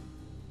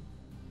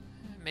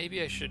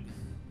 Maybe I should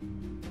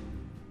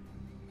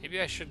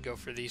go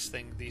for these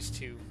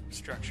two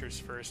structures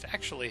first.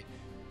 Actually,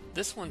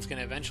 this one's going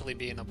to eventually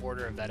be in the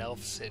border of that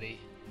elf city.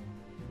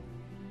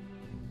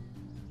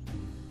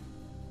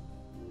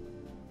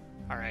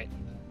 Alright.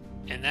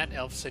 And that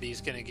elf city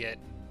is going to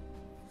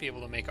be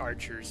able to make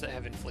archers that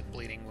have inflict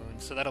bleeding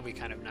wounds, so that'll be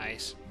kind of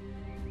nice.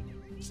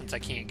 Since I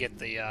can't get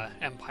the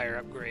Empire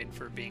upgrade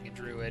for being a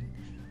druid.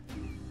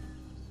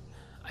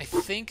 I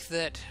think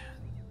that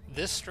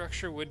this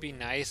structure would be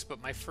nice,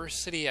 but my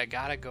first city, I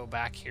gotta go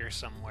back here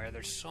somewhere.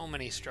 There's so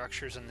many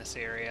structures in this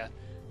area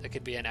that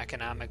could be an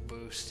economic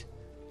boost.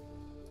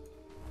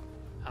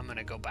 I'm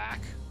gonna go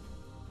back.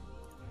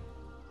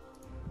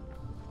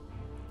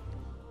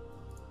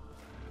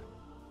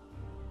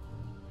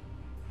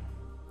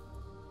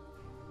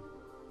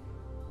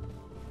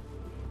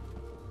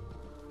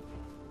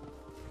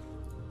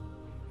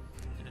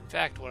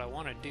 fact, what I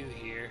want to do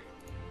here,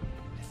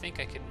 I think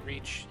I could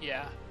reach,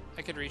 yeah,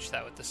 I could reach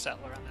that with the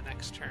settler on the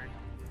next turn.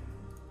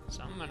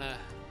 So I'm gonna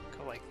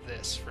go like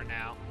this for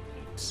now.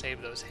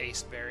 Save those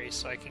haste berries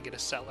so I can get a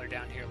settler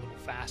down here a little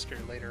faster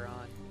later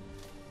on.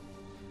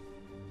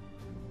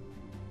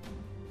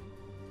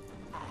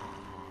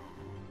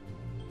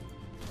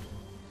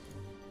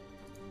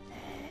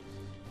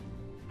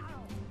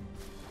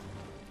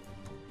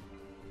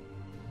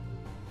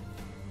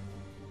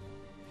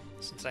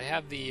 Since I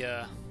have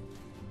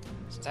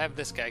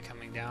this guy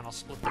coming down, I'll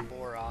split the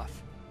boar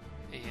off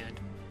and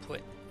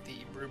put the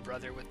brew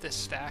brother with this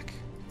stack.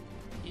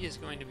 He is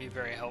going to be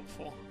very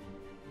helpful.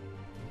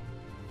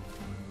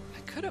 I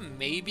could have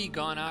maybe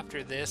gone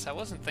after this. I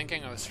wasn't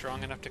thinking I was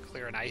strong enough to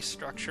clear an ice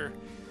structure,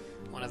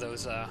 one of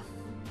those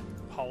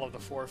Hall of the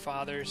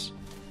Forefathers.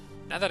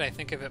 Now that I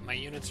think of it, my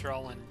units are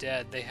all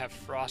undead. They have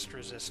frost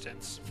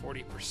resistance,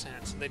 40%,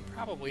 so they'd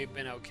probably have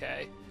been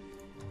okay.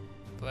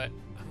 But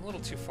I'm a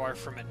little too far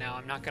from it now.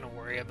 I'm not going to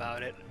worry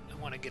about it. I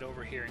want to get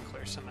over here and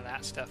clear some of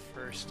that stuff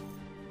first.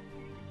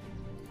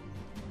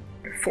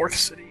 Fourth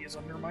city is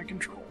under my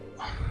control.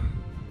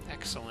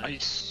 Excellent.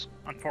 Nice.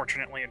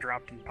 Unfortunately, it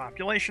dropped in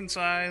population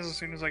size as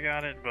soon as I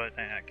got it, but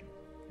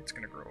it's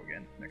going to grow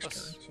again next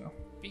turn. So.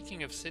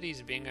 Speaking of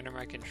cities being under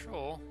my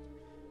control,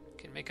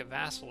 I can make a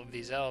vassal of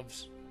these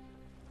elves.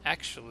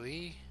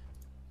 Actually,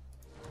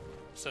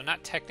 so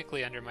not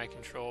technically under my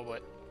control,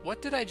 but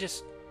what did I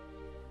just...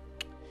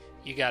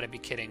 You gotta be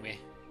kidding me.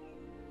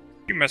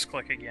 You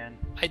misclick again.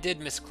 I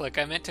did misclick.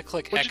 I meant to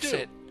click What'd you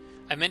exit.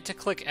 I meant to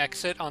click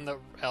exit on the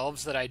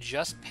elves that I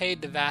just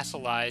paid to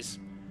vassalize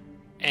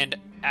and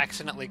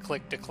accidentally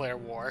clicked declare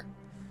war.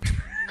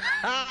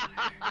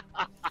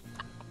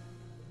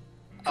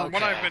 From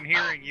what I've been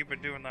hearing, you've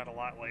been doing that a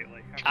lot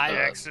lately. I mean,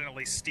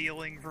 accidentally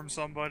stealing from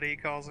somebody,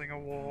 causing a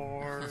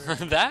war.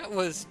 That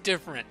was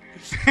different.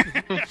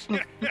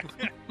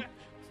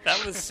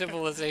 That was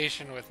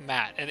Civilization with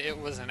Matt, and it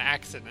was an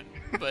accident,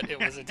 but it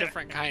was a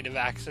different kind of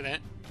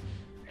accident,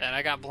 and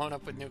I got blown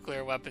up with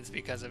nuclear weapons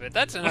because of it.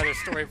 That's another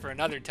story for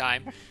another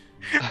time.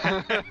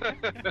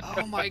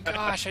 Oh my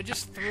gosh, I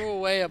just threw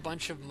away a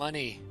bunch of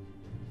money.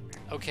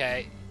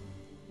 Okay,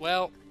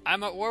 well,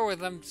 I'm at war with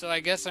them, so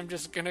I guess I'm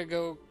just gonna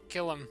go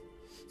kill them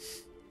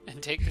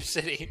and take their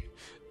city.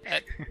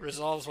 That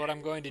resolves what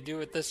I'm going to do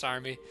with this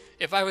army.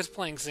 If I was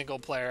playing single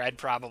player, I'd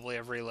probably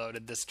have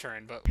reloaded this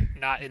turn, but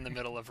not in the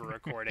middle of a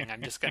recording.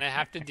 I'm just going to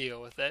have to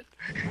deal with it.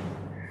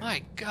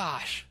 My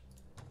gosh.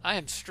 I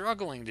am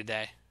struggling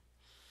today.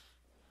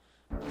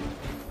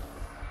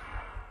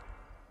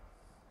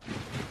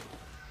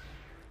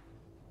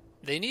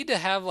 They need to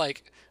have,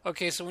 like...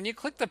 Okay, so when you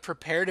click the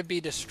prepare to be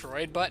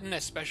destroyed button,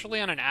 especially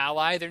on an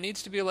ally, there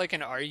needs to be, like,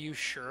 an are you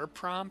sure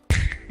prompt.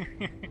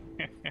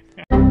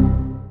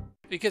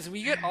 Because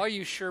we get "Are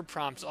you sure"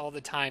 prompts all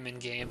the time in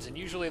games, and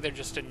usually they're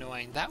just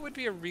annoying. That would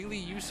be a really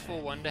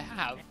useful one to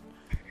have.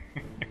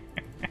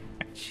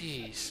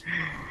 Jeez.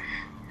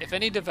 If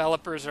any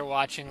developers are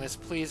watching this,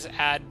 please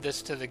add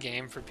this to the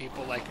game for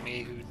people like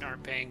me who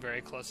aren't paying very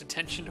close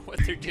attention to what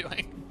they're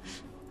doing.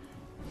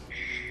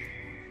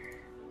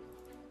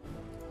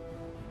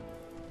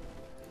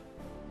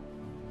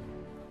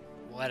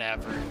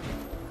 Whatever.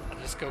 I'll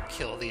just go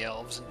kill the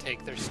elves and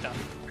take their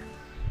stuff.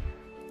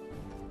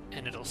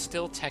 And it'll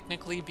still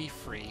technically be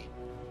free.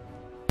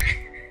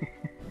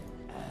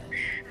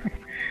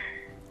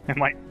 It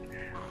might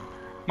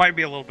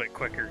be a little bit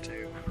quicker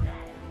too.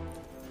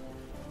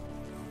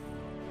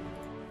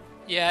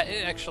 Yeah,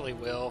 it actually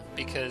will,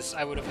 because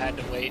I would have had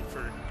to wait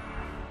for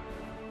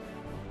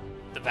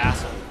the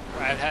vassal.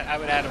 I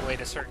would have had to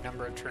wait a certain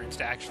number of turns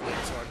to actually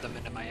absorb them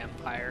into my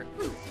empire,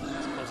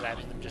 as opposed to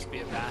having them just be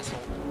a vassal.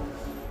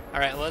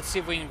 Alright, let's see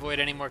if we can avoid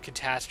any more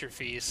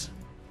catastrophes.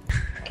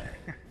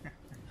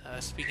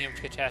 Speaking of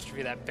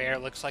catastrophe, that bear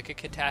looks like a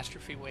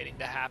catastrophe waiting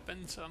to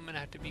happen, so I'm going to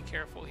have to be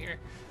careful here.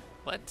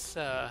 Let's,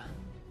 kind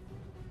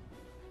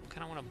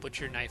of want to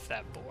butcher knife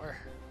that boar.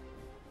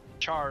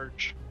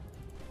 Charge.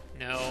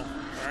 No,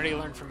 I already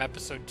learned from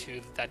episode 2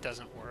 that that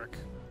doesn't work.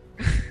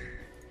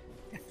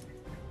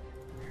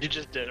 You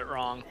just did it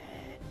wrong.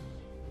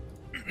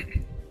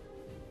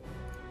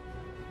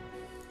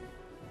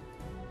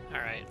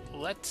 Alright,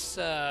 let's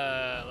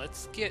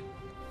get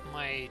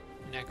my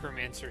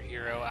necromancer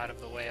hero out of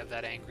the way of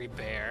that angry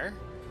bear.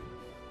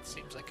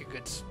 Seems like a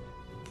good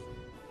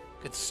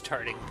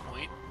starting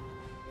point.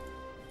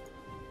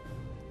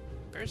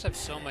 Bears have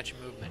so much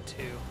movement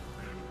too.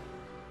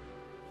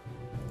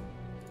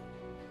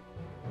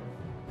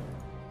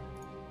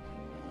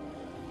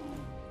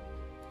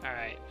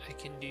 Alright, I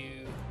can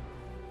do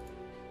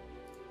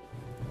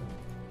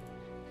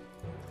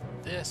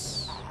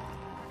this.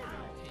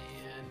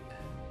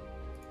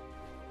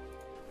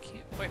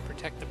 Can't quite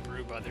protect the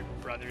Brew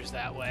brothers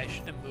that way. I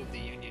shouldn't have moved the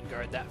Union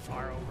Guard that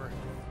far over.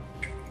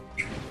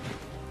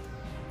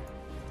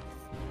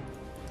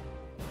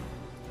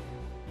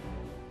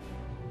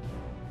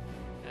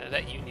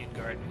 That Union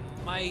Guard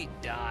might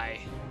die.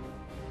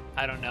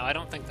 I don't know. I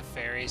don't think the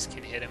fairies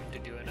can hit him to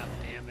do enough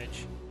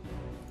damage.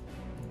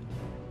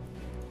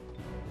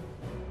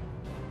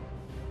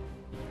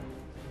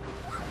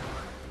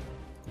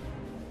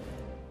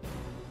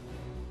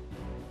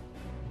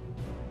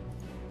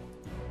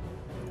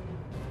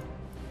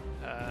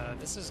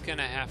 This is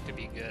gonna have to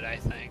be good, I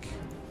think.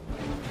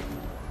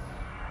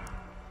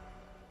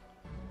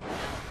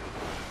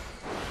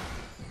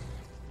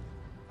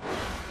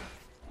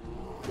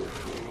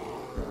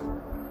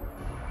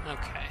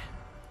 Okay.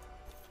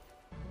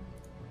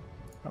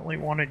 Only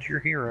wanted your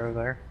hero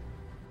there.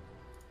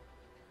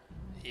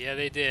 Yeah,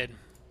 they did.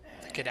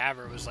 The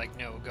cadaver was like,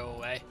 no, go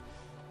away.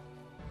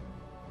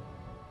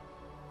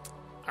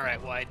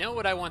 Alright, well, I know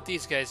what I want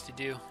these guys to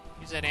do.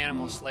 Use that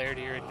animal slayer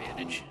to your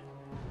advantage.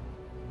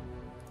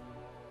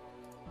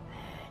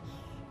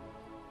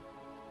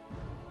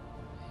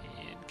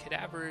 And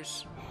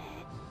cadavers.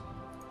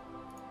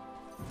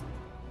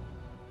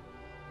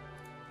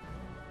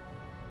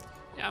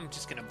 Yeah, I'm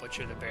just gonna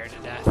butcher the bear to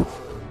death.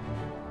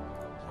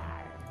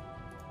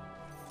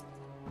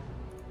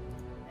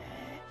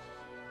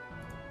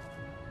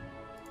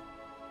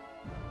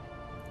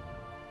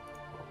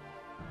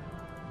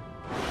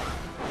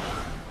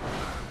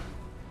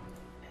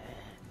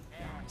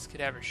 This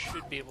cadaver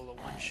should be able to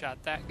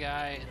one-shot that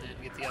guy and then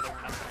get the other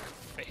one up in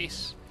her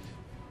face.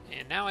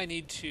 And now I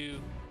need to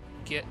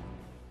get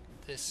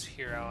this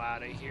hero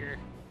out of here.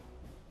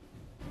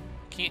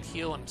 Can't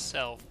heal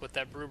himself, but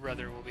that Brew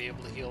Brother will be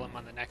able to heal him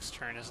on the next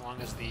turn as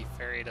long as the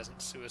fairy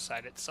doesn't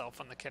suicide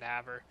itself on the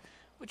cadaver,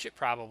 which it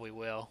probably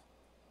will.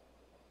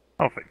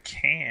 Oh, if it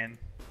can.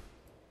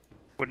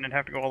 Wouldn't it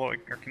have to go all the way,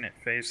 or can it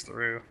phase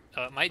through?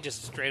 Oh, it might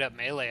just straight up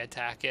melee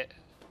attack it.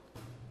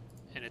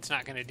 And it's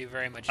not going to do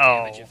very much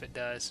damage if it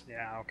does.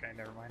 Yeah, okay,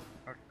 never mind.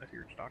 I see what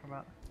you're talking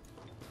about.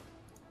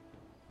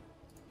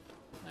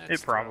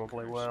 That's it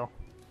probably will.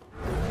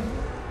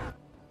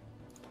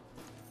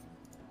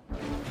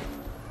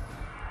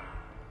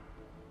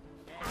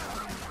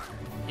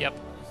 Yep.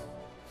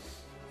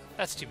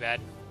 That's too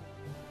bad.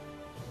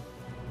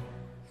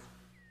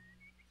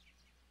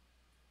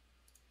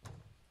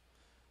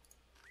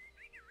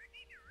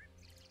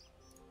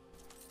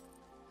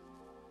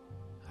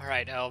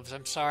 Alright, elves,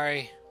 I'm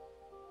sorry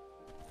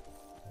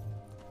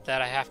that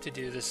I have to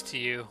do this to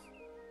you,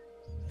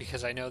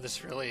 because I know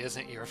this really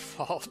isn't your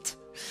fault.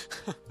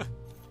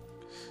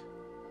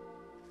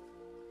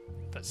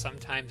 But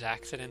sometimes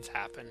accidents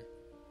happen.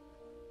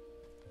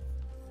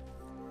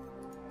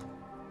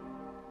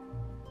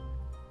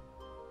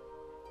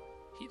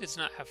 He does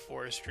not have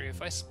forestry.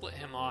 If I split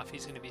him off,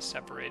 he's going to be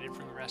separated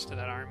from the rest of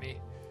that army.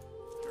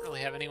 I don't really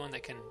have anyone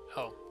that can...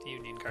 Oh, the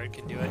Union Guard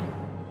can do it.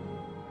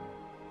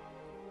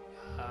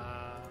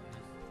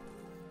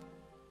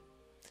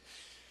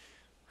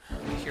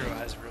 The hero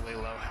has really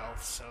low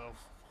health, so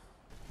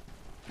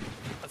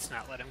let's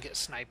not let him get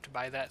sniped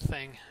by that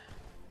thing.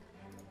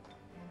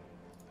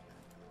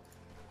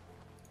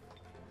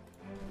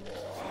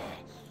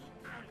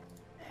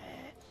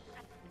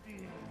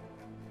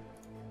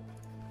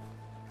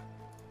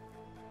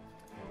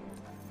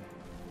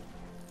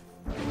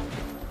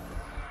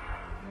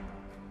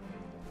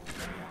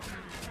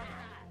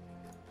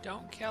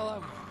 Don't kill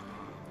him.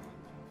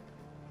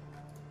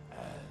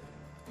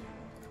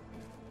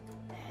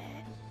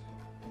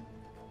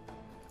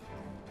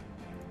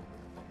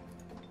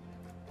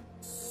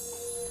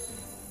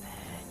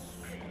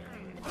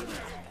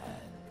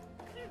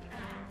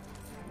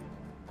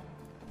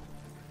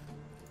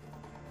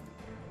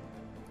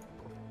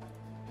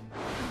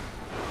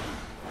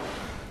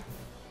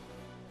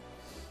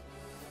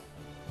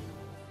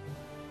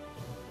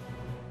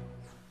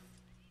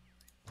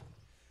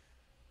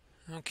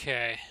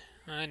 Okay,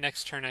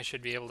 next turn I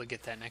should be able to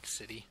get that next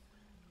city.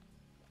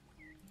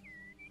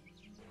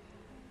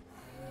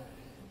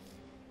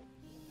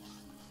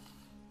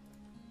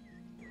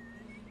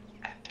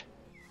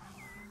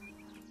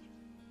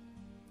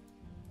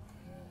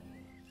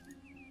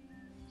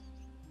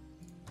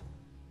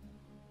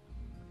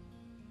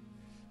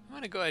 I'm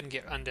gonna go ahead and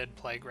get Undead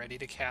Plague ready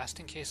to cast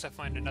in case I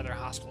find another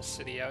hostile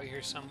city out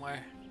here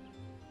somewhere.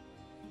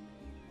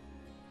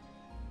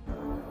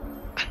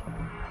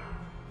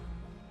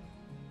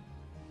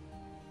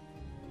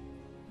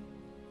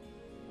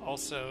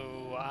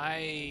 Also,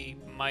 I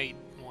might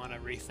want to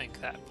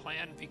rethink that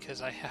plan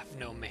because I have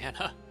no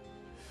mana.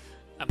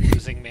 I'm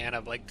losing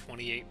mana like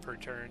 28 per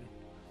turn.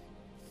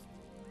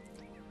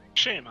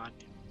 Shame on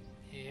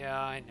you. Yeah,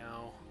 I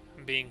know.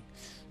 I'm being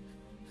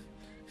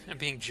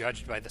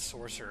judged by the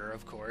sorcerer,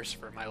 of course,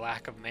 for my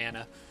lack of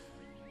mana.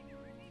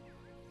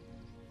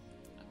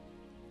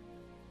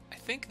 I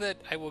think that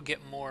I will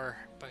get more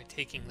by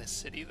taking this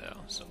city,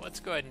 though. So let's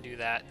go ahead and do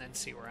that and then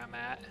see where I'm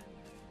at.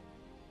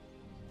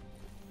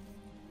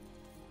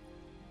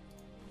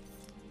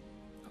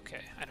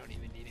 Okay, I don't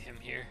even need him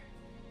here.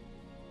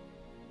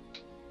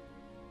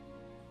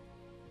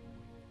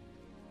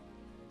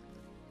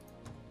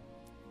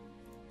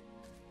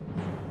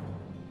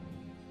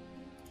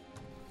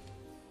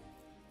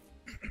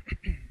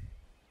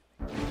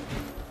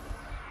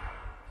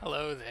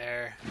 Hello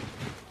there.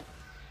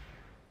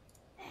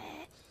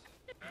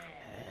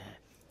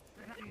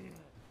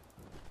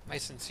 My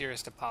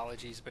sincerest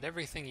apologies, but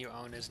everything you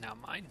own is now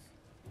mine.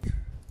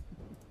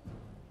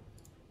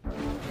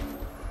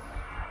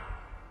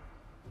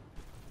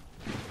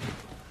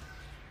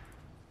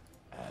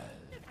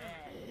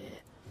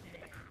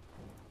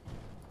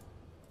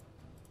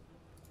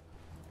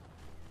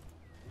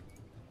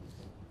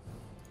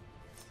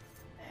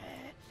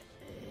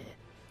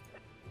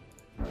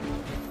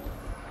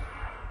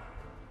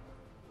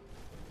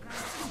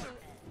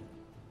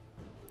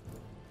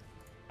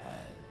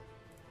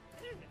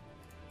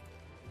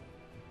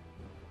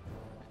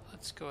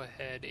 let's go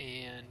ahead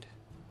and...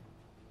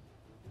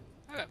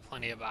 I've got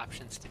plenty of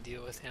options to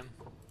deal with him.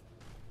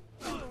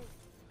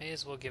 May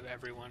as well give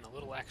everyone a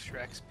little extra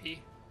XP.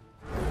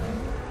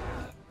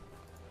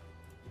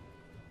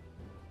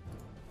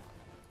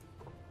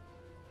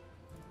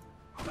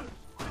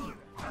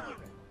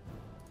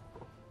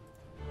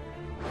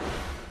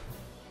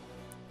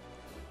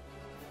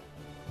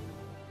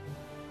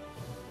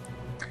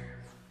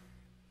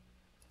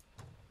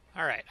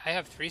 Alright, I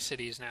have 3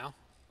 cities now.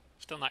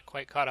 Still not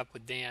quite caught up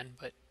with Dan,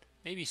 but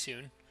maybe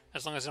soon.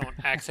 As long as I don't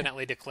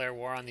accidentally declare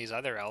war on these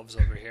other elves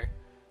over here.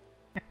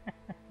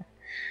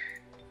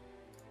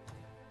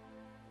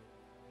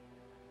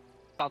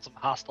 Found some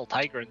hostile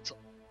tigrants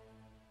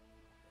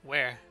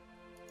Where?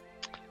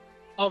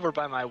 over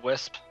by my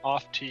wisp,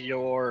 off to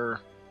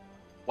your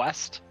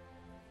west.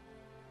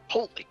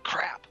 Holy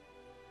crap!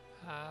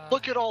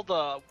 Look at all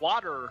the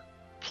water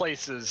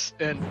places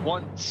in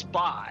one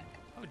spot.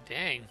 Oh,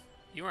 dang.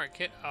 You aren't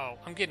kidding. Oh,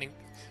 I'm getting...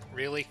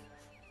 Really?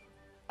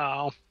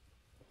 Oh.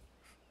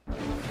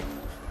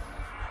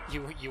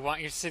 You want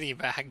your city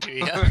back, do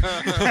you?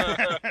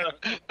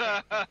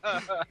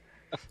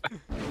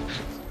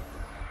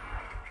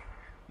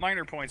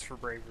 Minor points for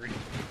bravery.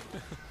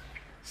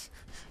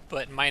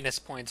 But minus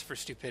points for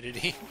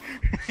stupidity.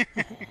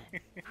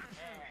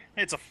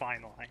 It's a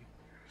fine line.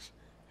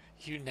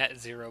 You net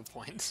 0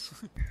 points.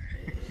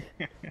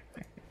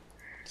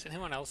 Does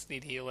anyone else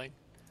need healing?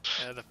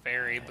 The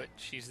fairy, but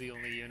she's the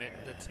only unit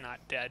that's not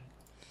dead.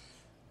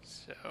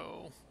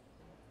 So...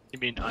 You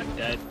mean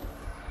undead?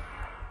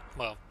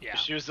 Well, yeah. If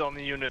she was the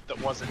only unit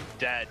that wasn't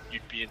dead,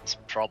 you'd be in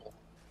some trouble.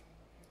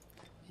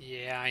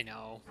 Yeah, I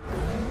know.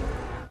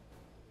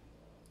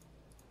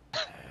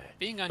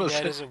 Being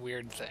undead is a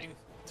weird thing.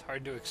 It's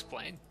hard to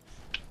explain.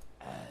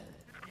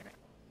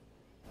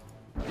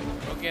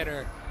 Go get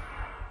her.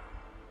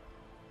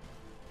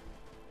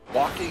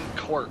 Walking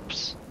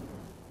corpse.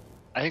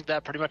 I think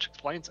that pretty much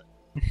explains it.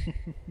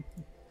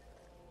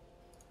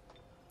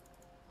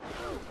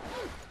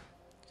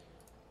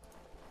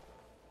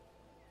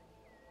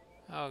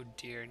 Oh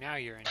dear, now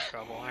you're in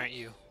trouble, aren't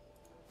you?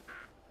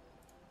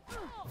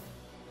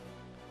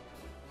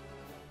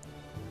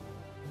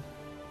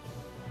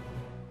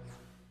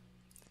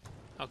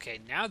 Okay,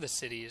 now the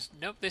city is...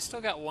 Nope, they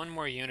still got one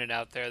more unit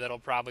out there that'll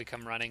probably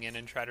come running in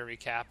and try to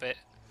recap it.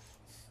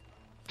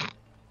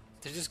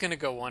 They're just gonna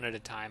go one at a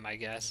time, I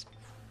guess.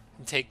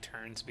 And take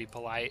turns, be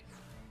polite.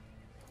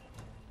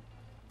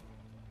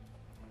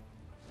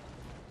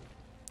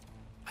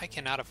 I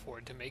cannot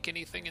afford to make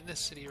anything in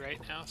this city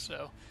right now,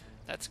 so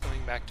that's going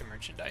back to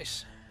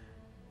merchandise.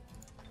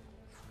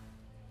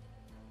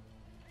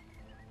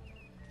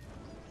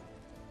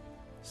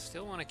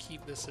 Still want to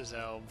keep this as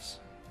elves.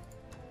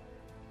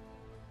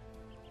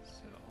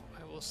 So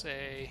I will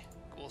say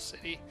Ghoul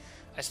City.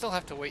 I still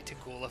have to wait to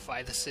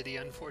ghoulify the city,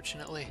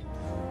 unfortunately.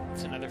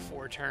 It's another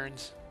 4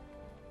 turns.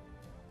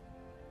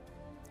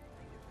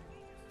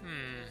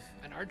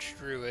 An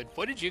Archdruid.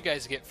 What did you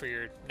guys get for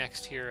your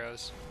next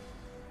heroes?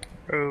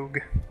 Rogue.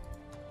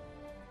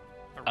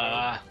 A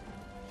rogue?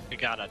 We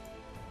got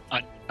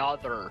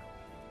another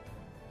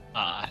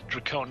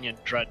Draconian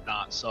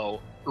Dreadnought,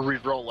 so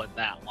re-rolling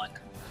that one.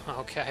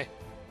 Okay.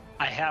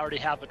 I already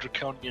have a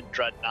Draconian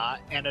Dreadnought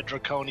and a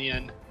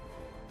Draconian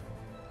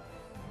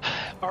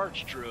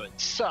Archdruid,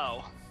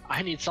 so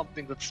I need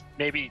something that's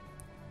maybe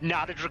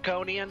not a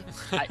Draconian.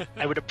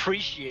 I would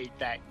appreciate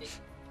that.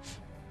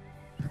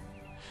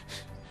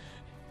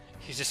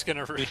 He's just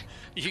gonna...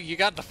 you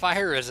got the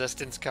fire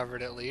resistance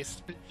covered at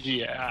least.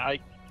 Yeah,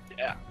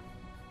 yeah.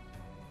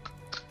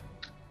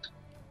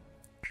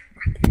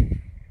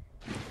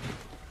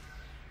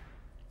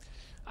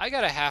 I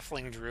got a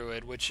Halfling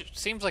Druid, which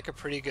seems like a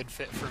pretty good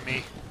fit for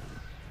me.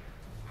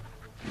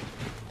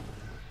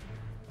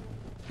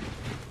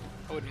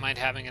 I wouldn't mind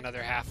having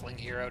another Halfling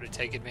hero to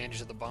take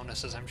advantage of the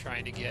bonuses I'm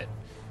trying to get.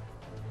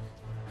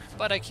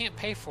 But I can't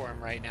pay for him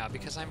right now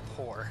because I'm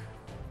poor.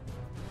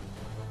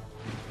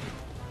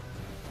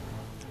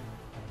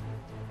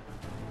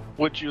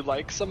 Would you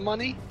like some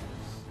money?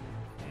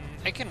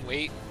 I can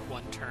wait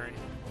 1 turn.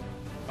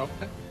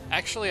 Okay.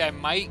 Actually, I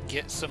might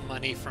get some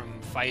money from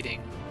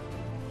fighting,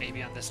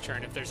 maybe on this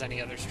turn, if there's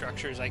any other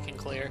structures I can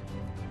clear.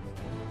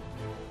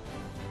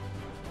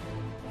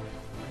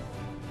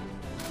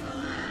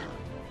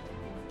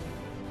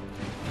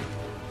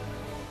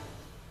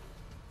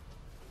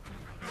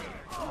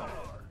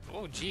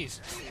 Oh, jeez.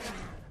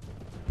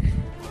 No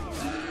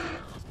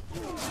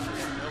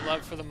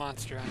love for the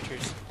monster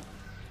hunters.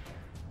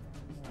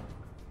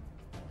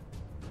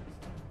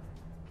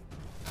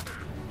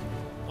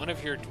 One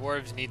of your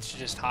dwarves needs to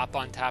just hop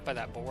on top of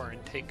that boar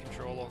and take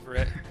control over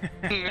it.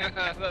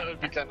 That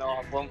would be kind of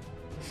awesome.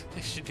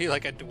 It should be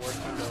like a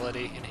dwarf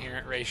ability,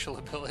 inherent racial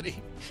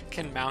ability.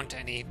 Can mount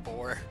any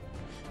boar.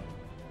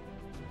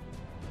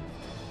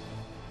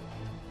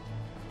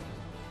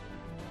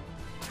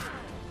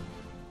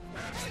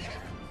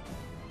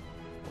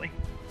 Really?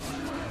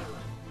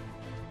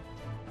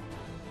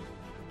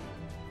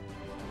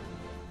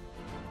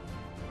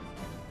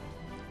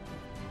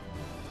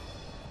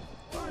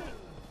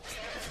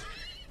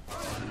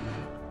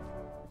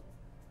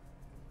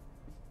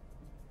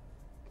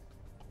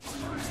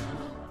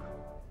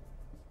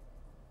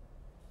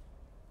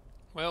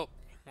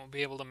 Won't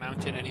be able to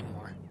mount it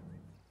anymore.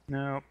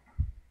 Nope.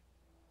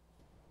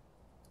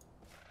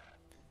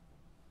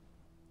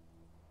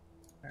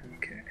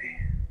 Okay.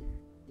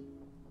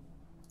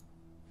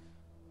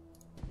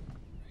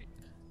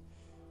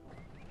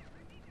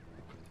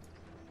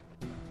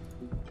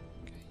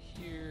 Okay,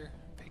 here,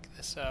 pick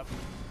this up.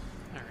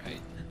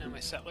 Alright, now my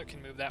settler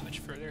can move that much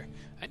further.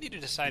 I need to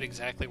decide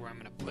exactly where I'm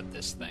going to put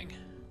this thing.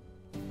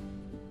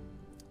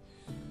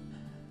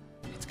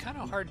 It's kind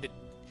of hard to...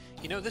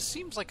 You know, this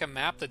seems like a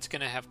map that's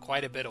going to have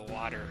quite a bit of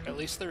water. At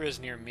least there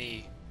is near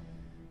me.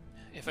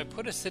 If I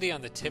put a city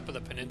on the tip of the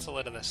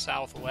peninsula to the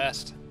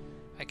southwest,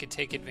 I could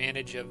take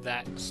advantage of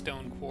that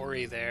stone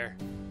quarry there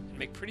and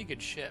make pretty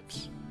good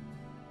ships.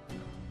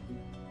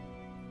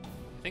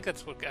 I think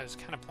that's what I was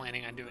kind of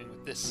planning on doing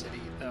with this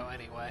city, though,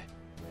 anyway.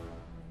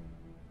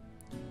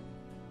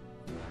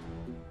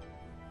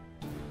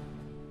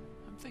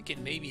 I'm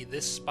thinking maybe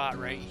this spot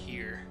right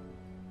here.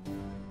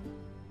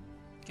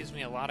 Gives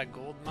me a lot of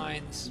gold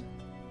mines.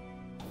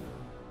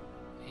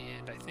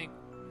 And I think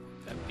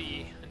that'd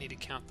be... I need to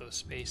count those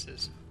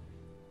spaces.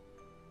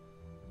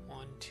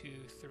 1, 2,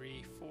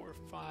 3, 4,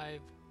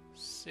 5,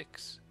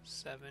 6,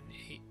 7,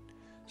 8.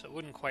 So it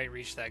wouldn't quite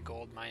reach that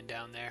gold mine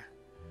down there.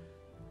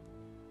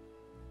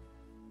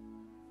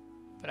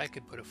 But I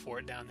could put a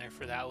fort down there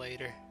for that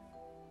later.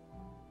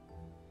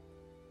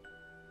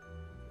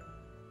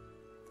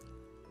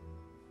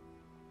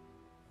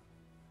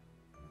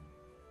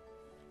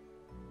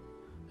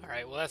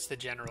 Alright, well that's the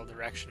general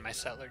direction my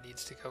settler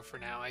needs to go for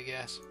now, I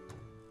guess.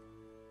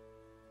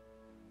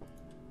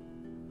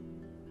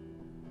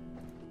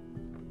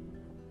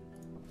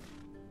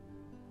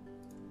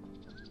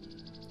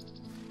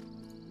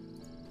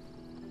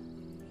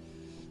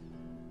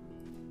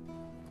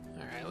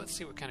 Alright, let's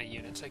see what kind of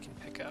units I can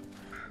pick up.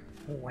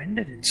 When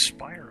did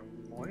Inspire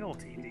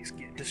Loyalty these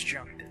get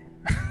disjuncted?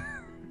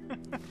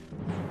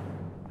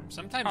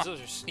 Sometimes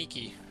those are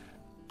sneaky.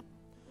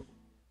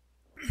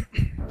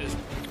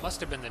 It must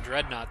have been the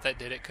Dreadnought that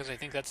did it, because I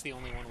think that's the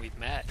only one we've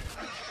met.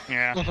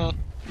 Yeah.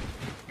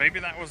 Maybe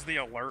that was the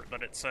alert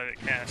that it said it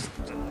cast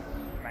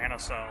mana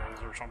cells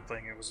or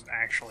something. It was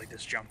actually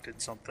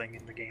disjuncted something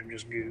and the game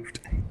just goofed.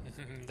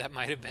 That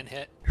might have been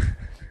it.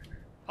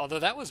 Although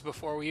that was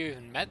before we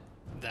even met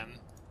them,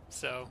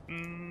 so...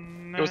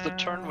 It was the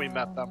turn we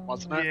met them,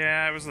 wasn't it?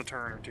 Yeah, it was the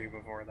turn or two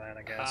before that,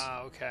 I guess.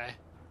 Ah, okay.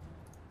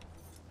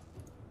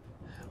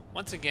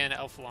 Once again,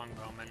 Elf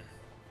Longbowmen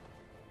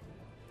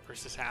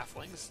versus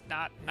Halflings.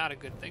 Not a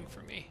good thing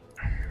for me.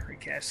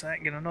 Recast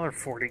that, get another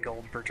 40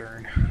 gold per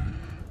turn.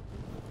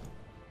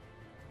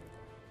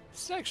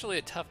 This is actually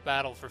a tough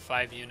battle for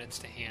 5 units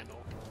to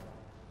handle.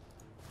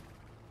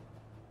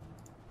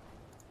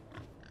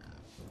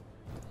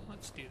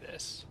 Let's do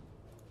this.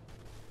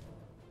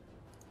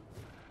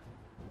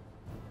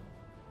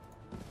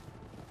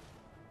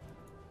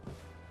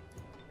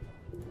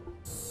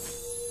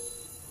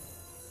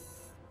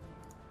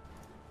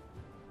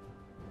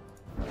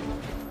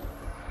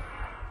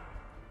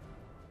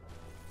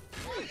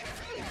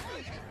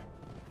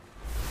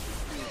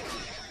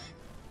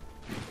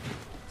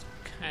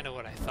 Kind of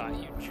what I thought,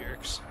 you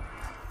jerks.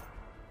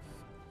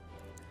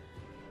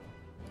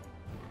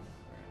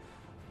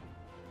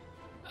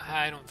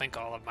 I don't think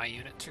all of my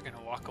units are going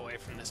to walk away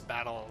from this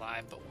battle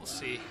alive, but we'll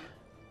see.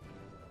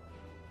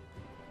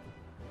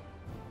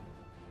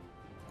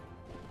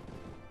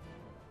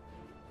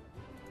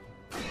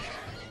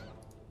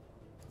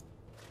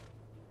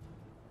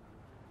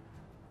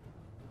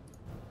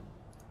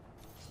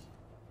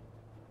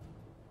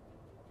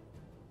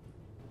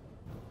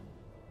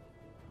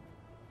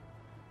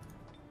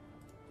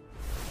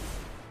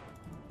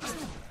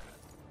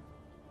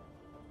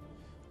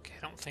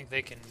 I don't think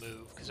they can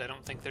move, because I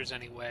don't think there's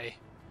any way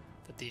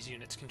that these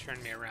units can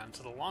turn me around.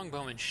 So the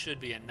Longbowmen should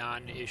be a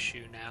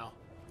non-issue now,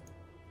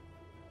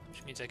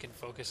 which means I can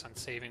focus on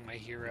saving my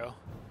hero.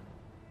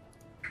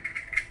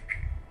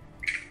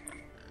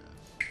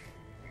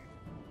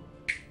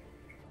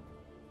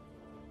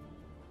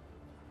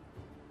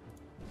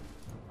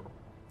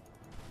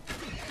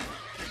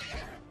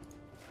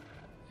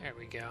 There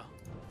we go.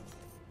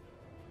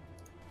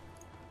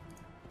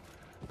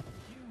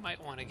 You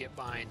might want to get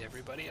behind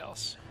everybody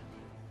else.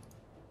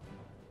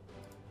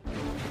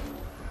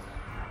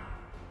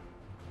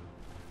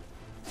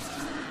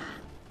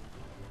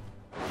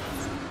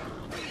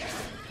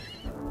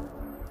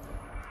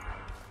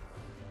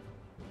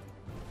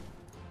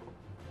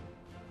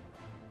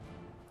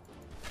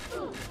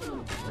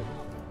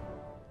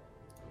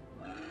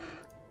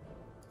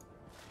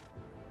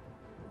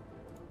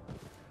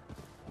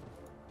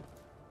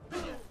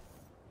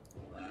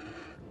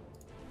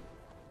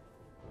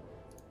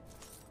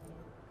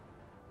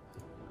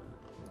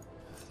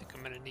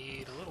 I'm going to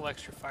need a little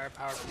extra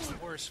firepower from the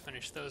horse,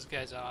 finish those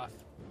guys off.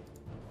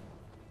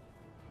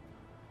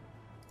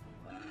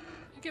 I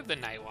give the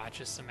Night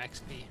Watches some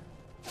XP.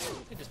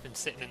 They've just been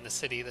sitting in the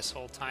city this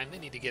whole time. They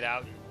need to get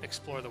out and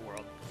explore the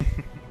world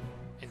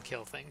and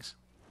kill things.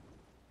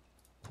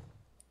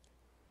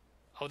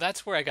 Oh,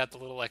 that's where I got the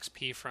little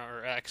XP from,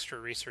 or extra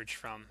research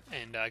from,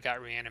 and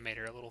got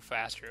Reanimator a little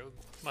faster.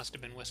 It must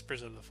have been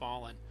Whispers of the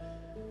Fallen.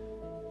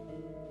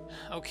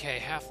 Okay,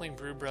 Halfling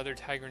Brew Brother,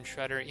 Tiger and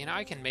Shredder. You know,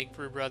 I can make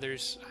Brew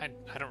Brothers.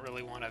 I don't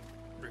really want to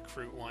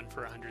recruit one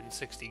for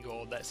 160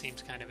 gold. That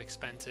seems kind of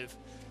expensive.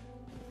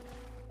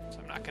 So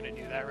I'm not going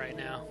to do that right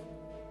now.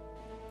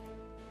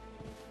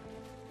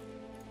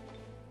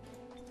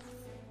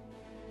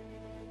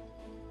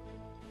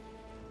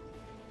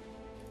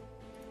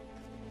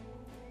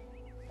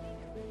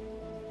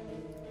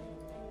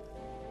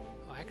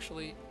 Oh,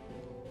 actually,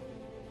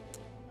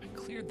 I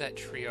cleared that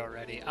tree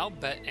already. I'll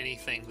bet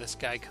anything this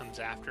guy comes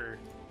after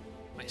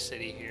my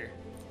city here.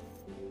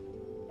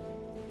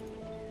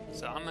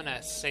 So I'm going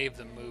to save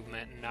the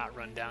movement and not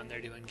run down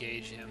there to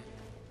engage him.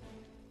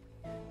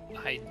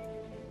 I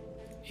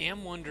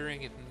am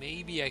wondering if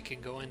maybe I can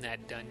go in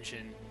that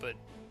dungeon, but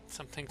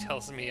something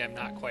tells me I'm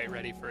not quite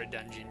ready for a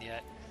dungeon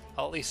yet.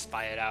 I'll at least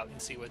spy it out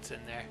and see what's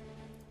in there.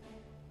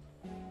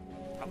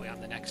 Probably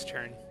on the next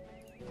turn.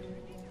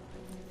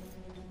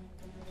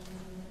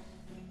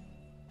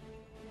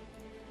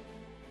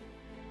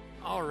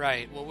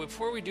 Alright, well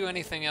before we do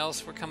anything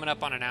else, we're coming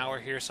up on an hour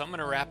here, so I'm going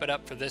to wrap it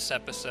up for this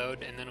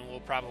episode, and then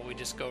we'll probably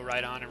just go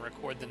right on and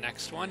record the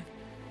next one.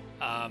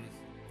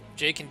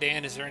 Jake and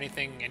Dan, is there any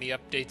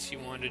updates you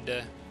wanted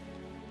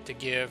to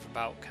give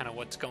about kind of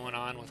what's going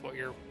on with what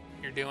you're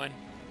doing?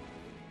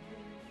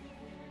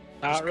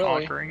 Not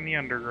really. Conquering the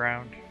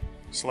underground,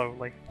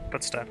 slowly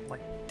but steadily.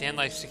 Dan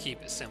likes to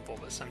keep it simple,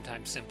 but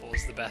sometimes simple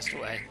is the best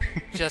way.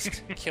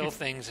 Just kill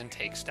things and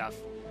take stuff.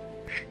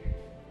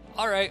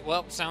 Alright,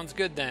 well, sounds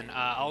good then.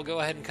 I'll go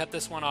ahead and cut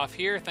this one off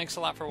here. Thanks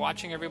a lot for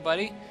watching,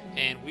 everybody,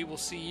 and we will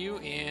see you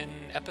in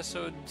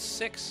episode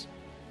 6.